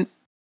went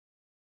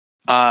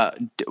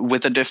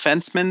with a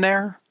defenseman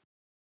there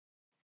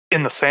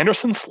in the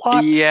Sanderson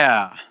slot?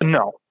 Yeah.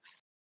 No,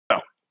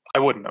 I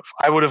wouldn't have.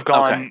 I would have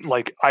gone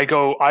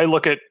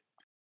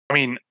I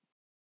mean,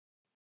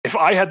 if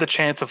I had the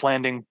chance of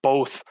landing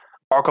both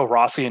Marco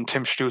Rossi and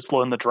Tim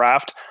Stützle in the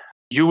draft,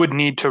 you would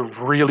need to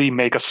really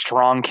make a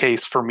strong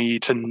case for me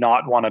to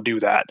not want to do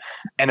that.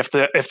 And if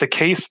the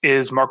case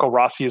is Marco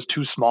Rossi is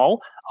too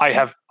small,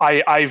 I've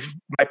my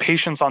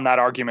patience on that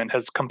argument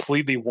has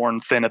completely worn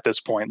thin at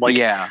this point. Like,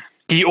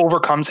 he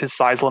overcomes his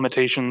size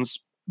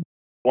limitations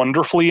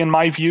wonderfully in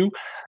my view.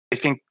 I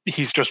think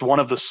he's just one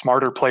of the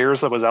smarter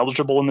players that was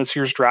eligible in this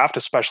year's draft,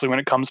 especially when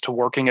it comes to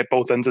working at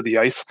both ends of the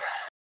ice.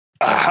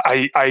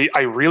 I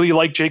really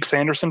like Jake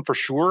Sanderson for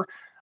sure.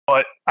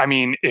 But, I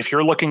mean, if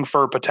you're looking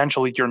for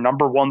potentially your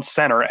number one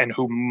center, and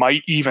who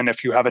might even,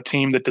 if you have a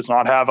team that does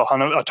not have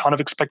a ton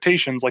of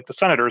expectations like the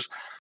Senators,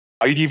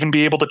 might even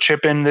be able to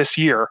chip in this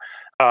year,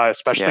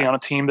 especially on a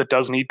team that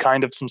does need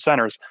kind of some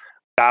centers,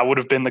 that would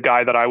have been the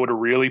guy that I would have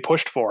really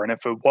pushed for. And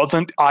if it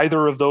wasn't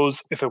either of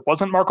those, if it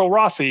wasn't Marco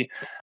Rossi,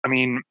 I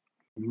mean,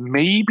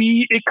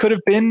 maybe it could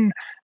have been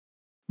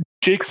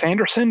Jake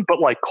Sanderson, but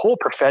like Cole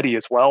Perfetti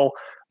as well.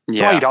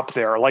 Right up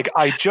there. Like,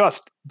 I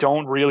just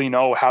don't really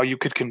know how you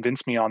could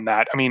convince me on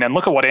that. I mean, and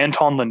look at what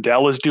Anton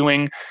Lundell is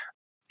doing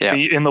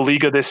in the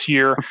Liga this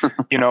year.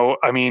 You know,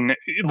 I mean,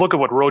 look at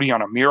what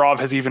Rodion Amirov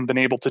has even been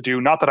able to do.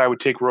 Not that I would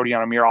take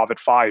Rodion Amirov at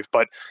 5,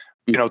 but,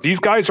 you know, these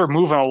guys are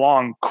moving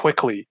along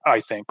quickly,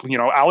 I think. You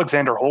know,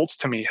 Alexander Holtz,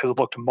 to me, has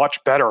looked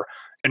much better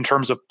in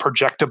terms of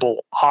projectable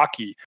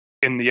hockey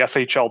in the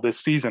SHL this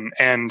season.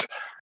 And,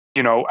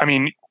 you know, I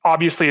mean,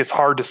 obviously it's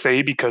hard to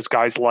say because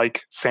guys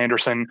like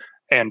Sanderson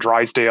and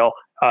Drysdale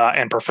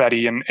and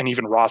Perfetti and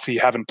even Rossi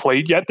haven't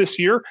played yet this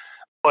year.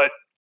 But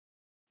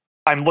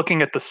I'm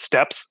looking at the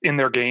steps in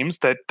their games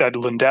that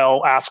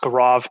Lundell,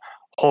 Askarov,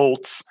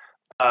 Holtz,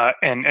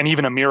 and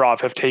even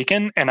Amirov have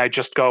taken. And I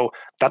just go,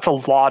 that's a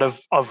lot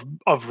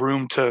of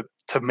room to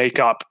make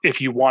up if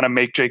you want to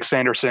make Jake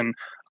Sanderson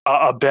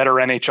a better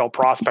NHL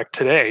prospect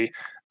today,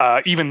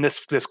 even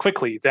this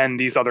quickly, than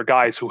these other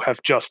guys who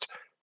have just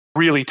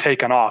really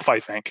taken off, I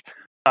think.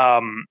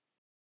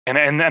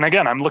 And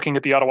again, I'm looking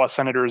at the Ottawa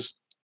Senators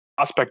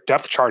prospect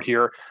depth chart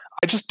here.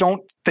 I just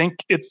don't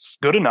think it's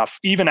good enough,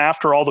 even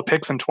after all the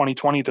picks in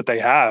 2020 that they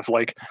have.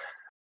 Like,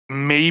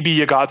 maybe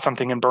you got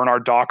something in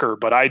Bernard Docker,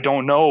 but I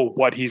don't know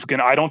what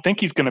I don't think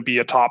he's gonna be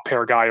a top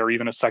pair guy or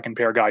even a second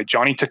pair guy.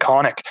 Johnny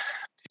Taconic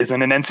is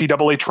in an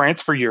NCAA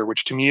transfer year,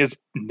 which to me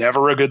is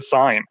never a good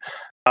sign.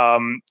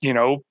 You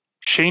know,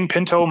 Shane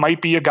Pinto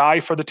might be a guy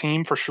for the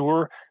team for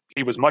sure.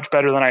 He was much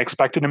better than I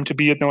expected him to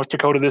be at North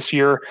Dakota this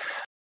year.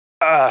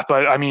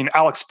 But I mean,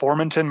 Alex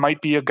Formanton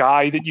might be a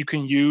guy that you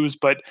can use,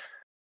 but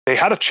they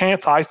had a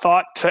chance, I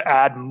thought, to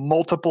add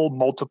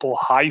multiple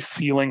high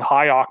ceiling,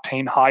 high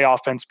octane, high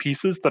offense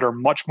pieces that are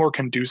much more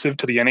conducive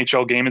to the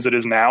NHL game as it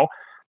is now.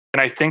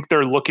 And I think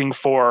they're looking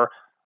for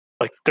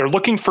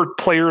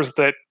players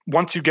that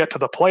once you get to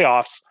the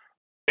playoffs,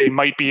 they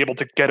might be able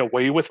to get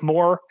away with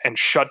more and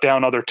shut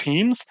down other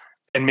teams.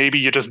 And maybe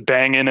you just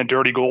bang in a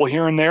dirty goal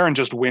here and there and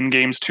just win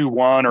games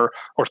 2-1 or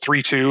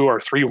 3-2 or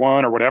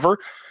 3-1 or whatever.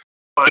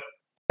 But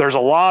there's a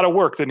lot of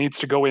work that needs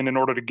to go in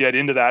order to get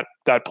into that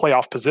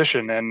playoff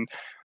position. And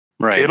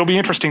it'll be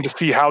interesting to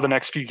see how the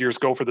next few years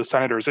go for the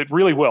Senators. It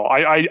really will.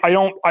 I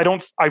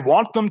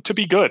want them to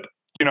be good.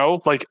 You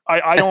know, like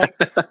I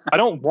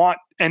don't want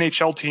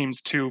NHL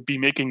teams to be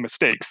making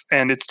mistakes.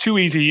 And it's too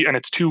easy and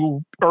it's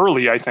too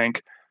early, I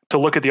think, to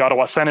look at the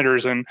Ottawa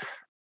Senators and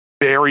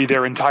bury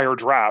their entire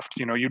draft.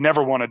 You know, you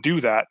never want to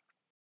do that.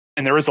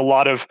 And there is a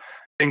lot of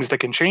things that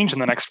can change in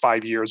the next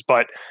 5 years.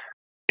 But,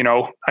 you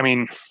know, I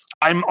mean,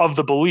 I'm of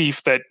the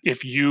belief that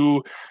if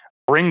you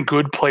bring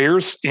good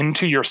players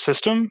into your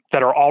system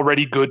that are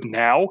already good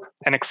now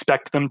and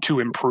expect them to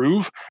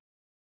improve,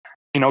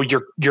 you know,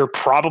 you're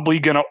probably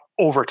going to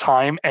over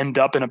time end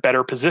up in a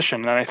better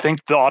position. And I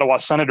think the Ottawa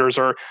Senators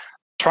are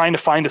trying to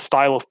find a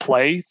style of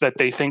play that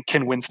they think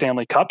can win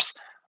Stanley Cups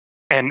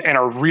and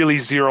are really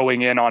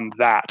zeroing in on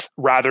that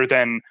rather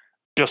than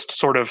just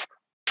sort of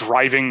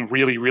driving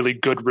really, really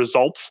good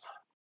results.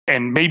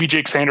 And maybe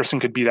Jake Sanderson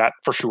could be that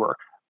for sure.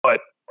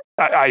 But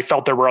I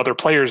felt there were other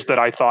players that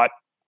I thought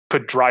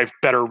could drive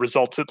better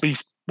results, at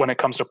least when it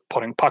comes to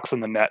putting pucks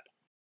in the net.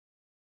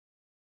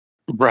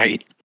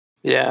 Right.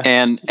 Yeah.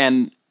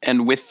 And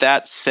with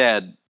that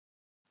said,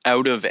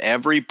 out of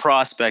every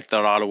prospect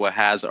that Ottawa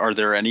has, are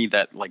there any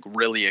that like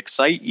really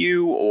excite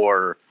you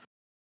or?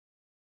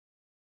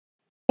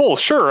 Well,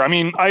 sure. I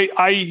mean,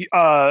 I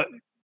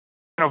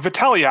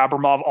Vitaly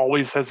Abramov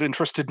always has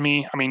interested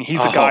me. I mean, he's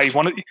a guy. He's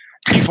one of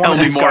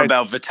these more guys.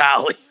 About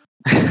Vitaly.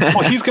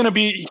 Well, he's going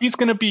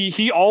to be.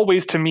 He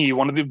always, to me,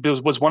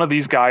 was one of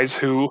these guys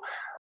who,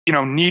 you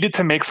know, needed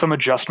to make some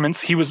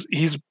adjustments. He is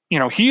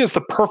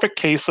the perfect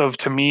case of,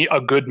 to me,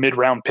 a good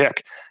mid-round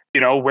pick. You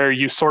know, where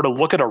you sort of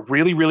look at a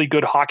really, really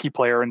good hockey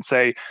player and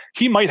say,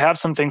 he might have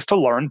some things to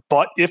learn,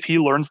 but if he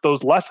learns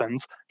those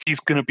lessons,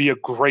 he's going to be a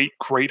great,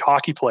 great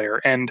hockey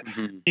player. And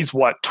he's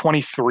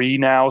 23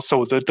 now.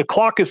 So the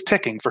clock is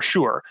ticking for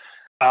sure.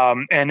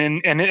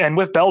 And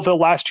with Belleville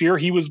last year,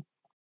 he was,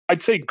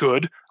 I'd say,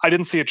 good. I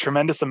didn't see a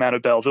tremendous amount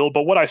of Belleville,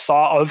 but what I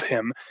saw of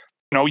him,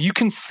 you know, you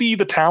can see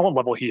the talent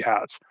level he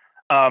has.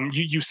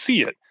 You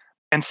see it.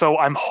 And so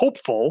I'm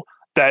hopeful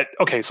that,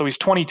 okay, so he's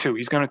 22.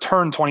 He's going to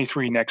turn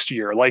 23 next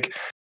year. Like,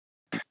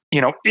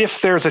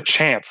 if there's a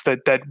chance that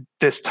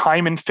this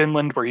time in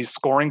Finland where he's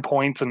scoring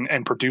points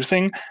and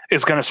producing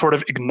is going to sort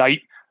of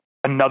ignite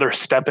another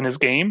step in his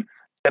game,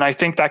 then I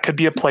think that could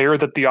be a player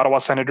that the Ottawa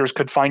Senators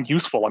could find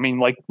useful. I mean,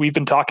 like we've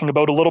been talking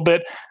about a little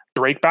bit,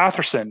 Drake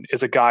Batherson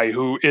is a guy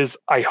who is,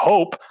 I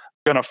hope,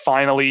 going to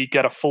finally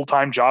get a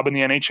full-time job in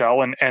the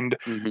NHL and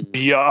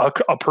be a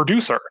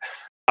producer.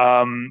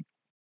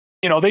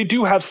 They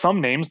do have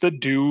some names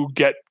that do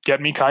get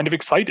me kind of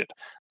excited.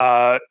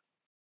 But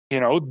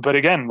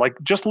again, like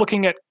just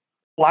looking at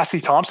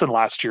Lassie Thompson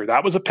last year,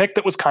 that was a pick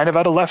that was kind of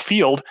out of left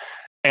field,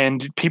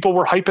 and people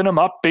were hyping him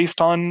up based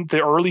on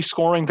the early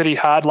scoring that he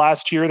had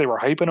last year. They were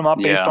hyping him up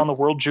based on the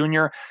World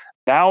Junior.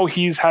 Now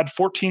he's had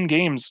 14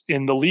 games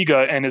in the Liga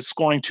and is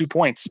scoring 2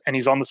 points, and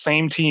he's on the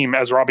same team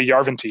as Roby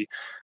Järventie.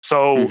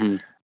 So,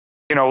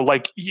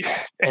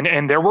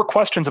 and there were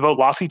questions about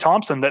Lassie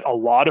Thompson that a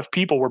lot of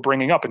people were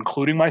bringing up,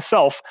 including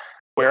myself,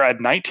 where at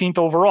 19th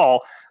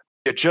overall,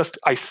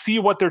 I see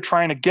what they're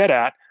trying to get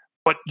at,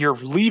 but you're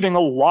leaving a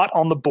lot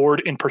on the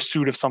board in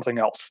pursuit of something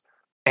else.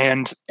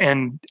 And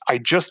I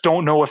just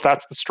don't know if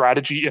that's the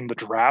strategy in the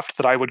draft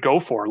that I would go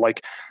for.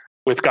 Like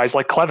with guys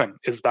like Clevin,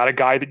 is that a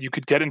guy that you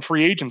could get in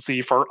free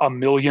agency for $1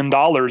 million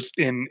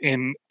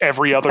in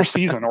every other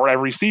season or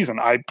every season?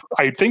 I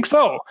think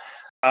so.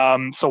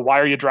 So why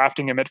are you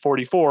drafting him at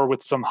 44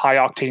 with some high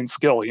octane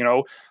skill?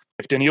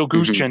 If Daniil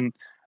Gushchin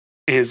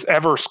is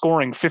ever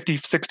scoring 50,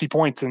 60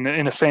 points in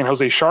a San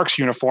Jose Sharks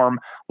uniform,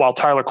 while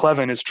Tyler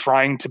Clevin is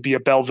trying to be a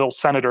Belleville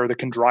Senator that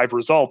can drive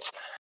results,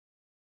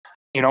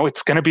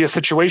 it's going to be a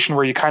situation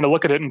where you kind of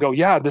look at it and go,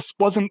 yeah, this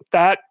wasn't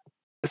that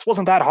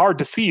hard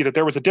to see that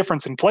there was a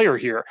difference in player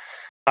here.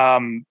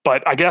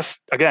 But I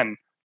guess, again,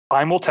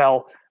 time will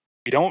tell.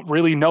 We don't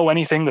really know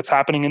anything that's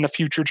happening in the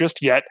future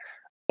just yet,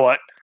 but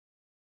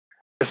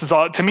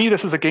to me,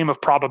 this is a game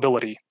of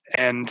probability.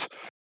 And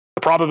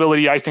the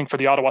probability, I think, for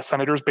the Ottawa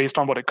Senators, based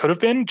on what it could have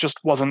been, just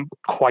wasn't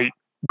quite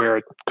where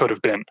it could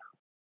have been.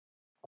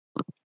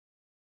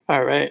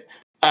 All right.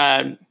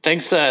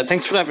 Thanks for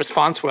that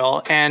response,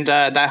 Will. And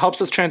that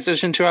helps us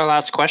transition to our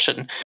last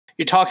question.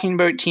 You're talking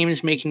about teams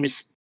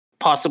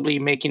possibly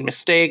making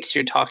mistakes.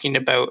 You're talking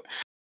about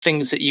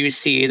things that you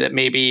see that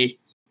maybe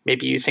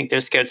you think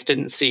their scouts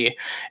didn't see.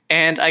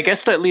 And I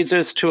guess that leads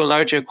us to a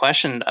larger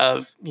question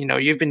of,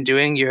 you've been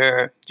doing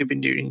your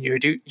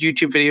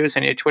YouTube videos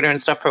and your Twitter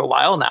and stuff for a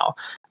while now.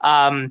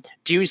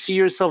 Do you see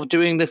yourself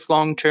doing this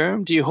long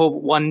term? Do you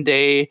hope one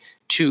day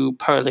to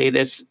parlay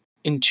this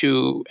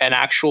into an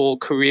actual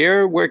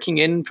career working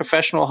in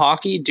professional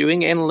hockey,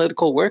 doing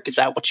analytical work? Is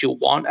that what you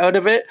want out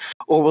of it?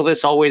 Or will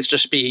this always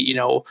just be,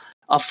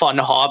 a fun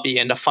hobby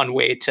and a fun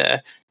way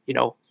to,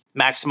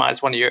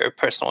 maximize one of your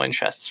personal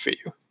interests for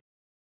you?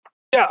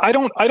 Yeah, I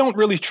don't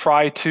really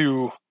try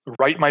to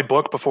write my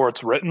book before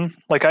it's written.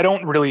 Like, I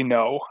don't really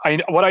know.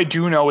 What I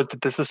do know is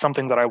that this is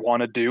something that I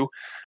want to do.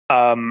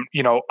 I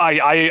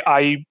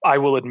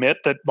will admit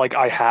that, like,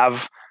 I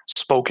have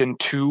spoken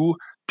to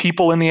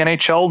people in the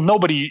NHL.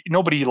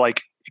 Nobody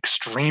like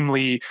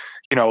extremely,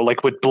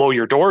 like would blow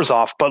your doors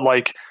off, but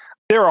like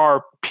there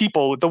are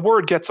people, the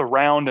word gets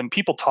around and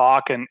people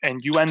talk and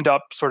you end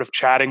up sort of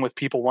chatting with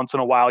people once in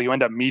a while. You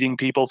end up meeting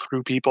people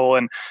through people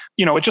and,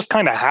 it just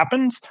kind of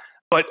happens.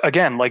 But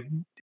again, like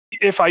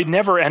if I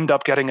never end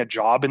up getting a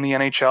job in the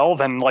NHL,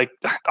 then like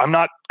I'm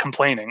not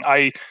complaining.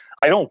 I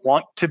don't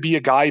want to be a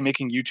guy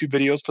making YouTube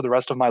videos for the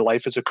rest of my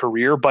life as a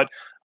career, but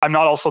I'm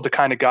not also the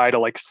kind of guy to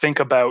like think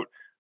about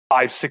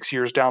 5-6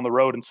 years down the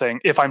road and saying,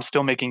 if I'm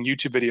still making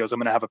YouTube videos, I'm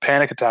going to have a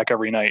panic attack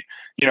every night.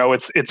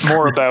 It's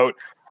more about,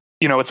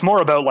 it's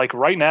more about like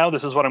right now,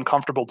 this is what I'm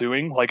comfortable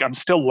doing. Like I'm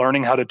still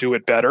learning how to do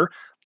it better.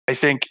 I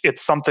think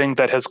it's something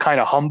that has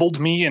kind of humbled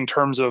me in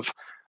terms of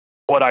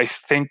what I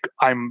think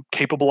I'm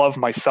capable of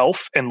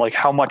myself and like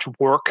how much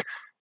work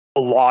a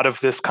lot of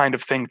this kind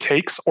of thing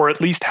takes, or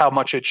at least how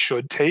much it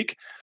should take.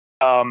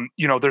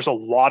 There's a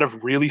lot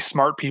of really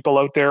smart people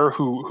out there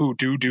who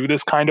do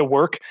this kind of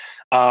work.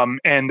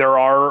 And there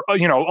are,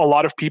 a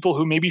lot of people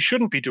who maybe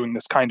shouldn't be doing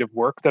this kind of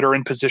work that are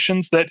in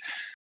positions that,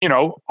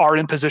 are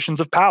in positions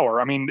of power.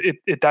 I mean,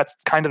 that's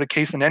kind of the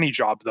case in any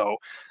job though.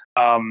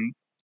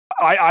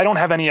 I don't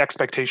have any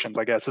expectations,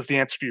 I guess, is the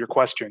answer to your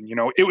question.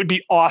 It would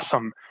be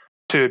awesome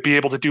to be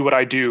able to do what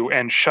I do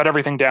and shut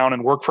everything down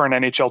and work for an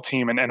NHL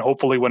team and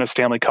hopefully win a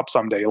Stanley Cup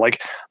someday.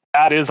 Like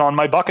that is on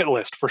my bucket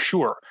list for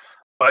sure.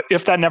 But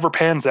if that never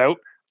pans out,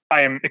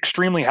 I am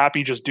extremely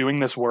happy just doing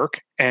this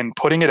work and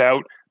putting it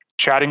out,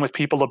 chatting with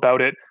people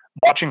about it,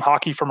 watching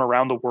hockey from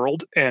around the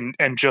world and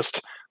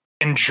just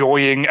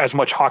enjoying as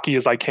much hockey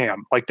as I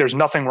can. Like there's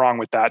nothing wrong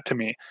with that to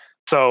me.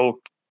 So,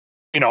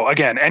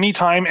 again,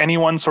 anytime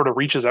anyone sort of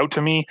reaches out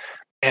to me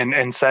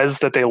and says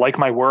that they like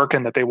my work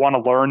and that they want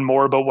to learn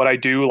more about what I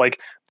do, like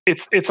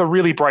it's a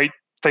really bright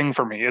thing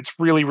for me. It's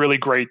really, really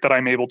great that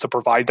I'm able to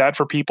provide that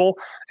for people.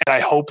 And I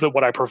hope that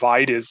what I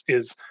provide is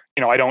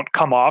I don't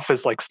come off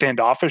as like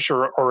standoffish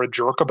or a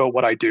jerk about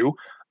what I do,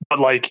 but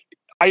like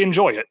I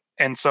enjoy it.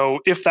 And so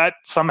if that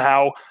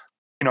somehow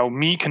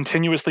me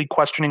continuously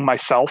questioning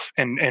myself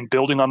and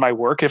building on my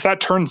work, if that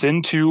turns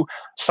into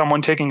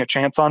someone taking a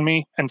chance on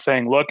me and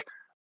saying, look,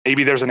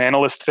 maybe there's an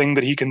analyst thing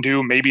that he can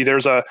do. Maybe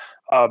there's a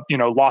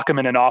lock him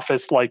in an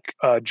office like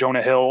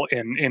Jonah Hill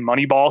in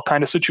Moneyball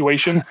kind of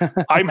situation.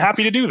 I'm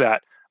happy to do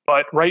that.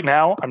 But right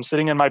now I'm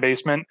sitting in my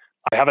basement.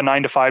 I have a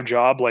 9-to-5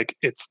 job. Like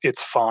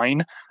it's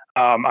fine.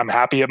 I'm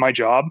happy at my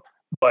job,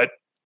 but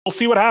we'll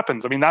see what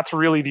happens. I mean, that's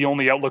really the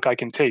only outlook I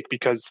can take,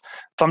 because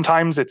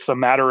sometimes it's a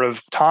matter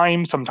of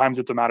time. Sometimes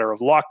it's a matter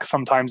of luck.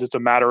 Sometimes it's a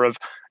matter of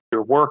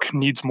your work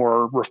needs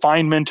more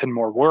refinement and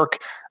more work.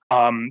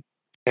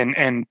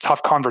 And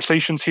tough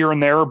conversations here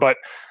and there, but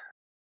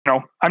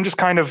I'm just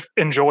kind of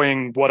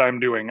enjoying what I'm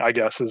doing, I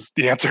guess, is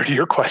the answer to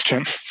your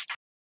question.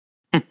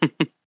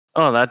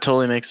 Oh, that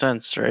totally makes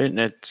sense, right? And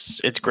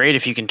it's great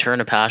if you can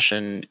turn a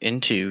passion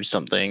into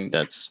something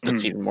that's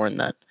even more than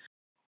that.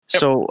 Yep.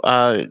 So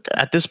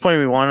at this point,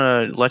 we want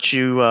to let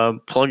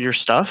you plug your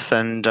stuff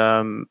and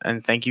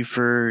thank you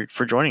for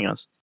joining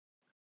us.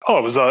 Oh,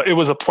 it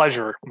was a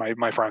pleasure,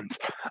 my friends.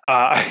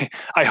 I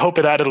hope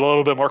it added a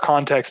little bit more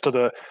context to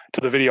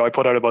the video I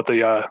put out about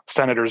the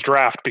Senators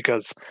draft,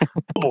 because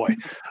oh boy.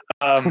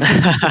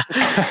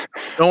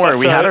 Don't worry,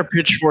 we had our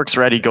pitchforks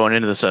ready going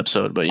into this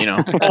episode, but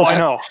Oh, I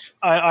know.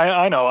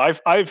 I know.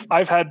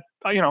 I've had.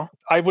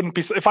 I wouldn't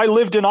be, if I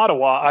lived in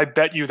Ottawa, I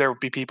bet you there would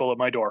be people at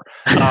my door.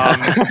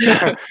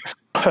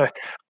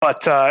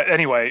 But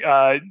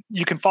anyway,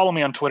 you can follow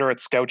me on Twitter at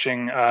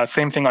Scouching.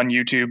 Same thing on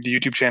YouTube. The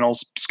YouTube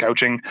channel's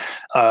Scouching.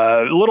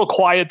 A little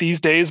quiet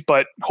these days,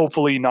 but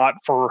hopefully not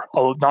for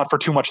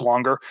too much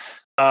longer.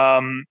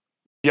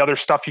 The other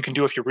stuff you can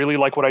do if you really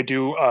like what I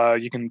do,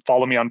 you can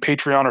follow me on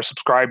Patreon or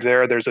subscribe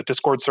there. There's a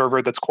Discord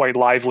server that's quite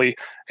lively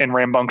and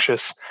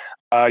rambunctious.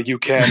 You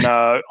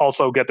can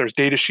also there's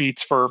data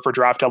sheets for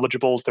draft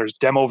eligibles. There's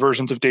demo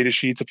versions of data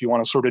sheets if you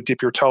want to sort of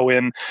dip your toe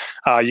in.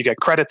 You get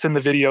credits in the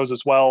videos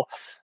as well.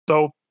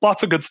 So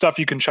lots of good stuff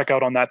you can check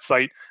out on that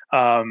site.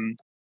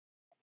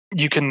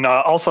 You can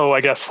also,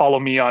 I guess, follow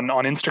me on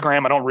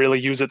Instagram. I don't really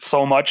use it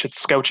so much.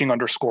 It's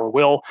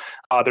Scouching_Will.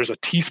 There's a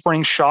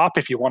Teespring shop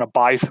if you want to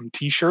buy some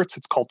T-shirts.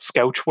 It's called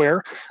Scouchwear.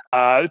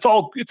 It's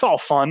all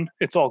fun.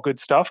 It's all good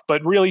stuff.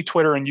 But really,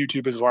 Twitter and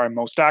YouTube is where I'm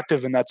most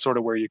active, and that's sort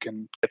of where you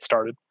can get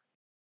started.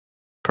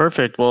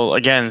 Perfect. Well,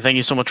 again, thank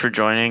you so much for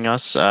joining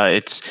us.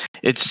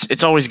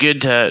 It's always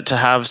good to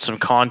have some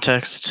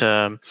context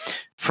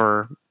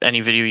for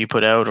any video you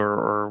put out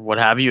or what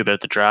have you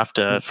about the draft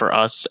for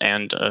us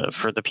and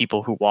for the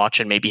people who watch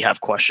and maybe have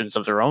questions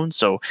of their own.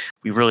 So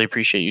we really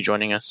appreciate you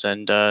joining us,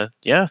 and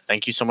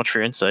thank you so much for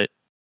your insight.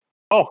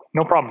 Oh,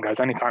 no problem, guys.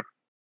 Anytime.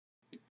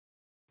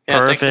 Yeah,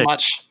 Perfect. Thanks so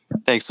much.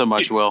 Thanks so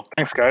much, Will.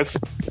 Thanks, guys.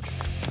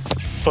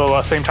 So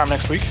same time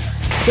next week.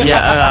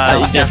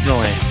 Yeah,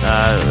 definitely.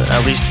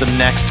 At least the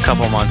next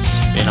couple months,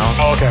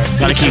 Oh, okay.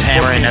 Gotta keep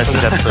hammering out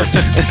these episodes.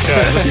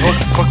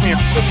 Yeah, book me on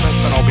Christmas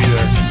and I'll be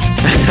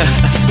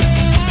there.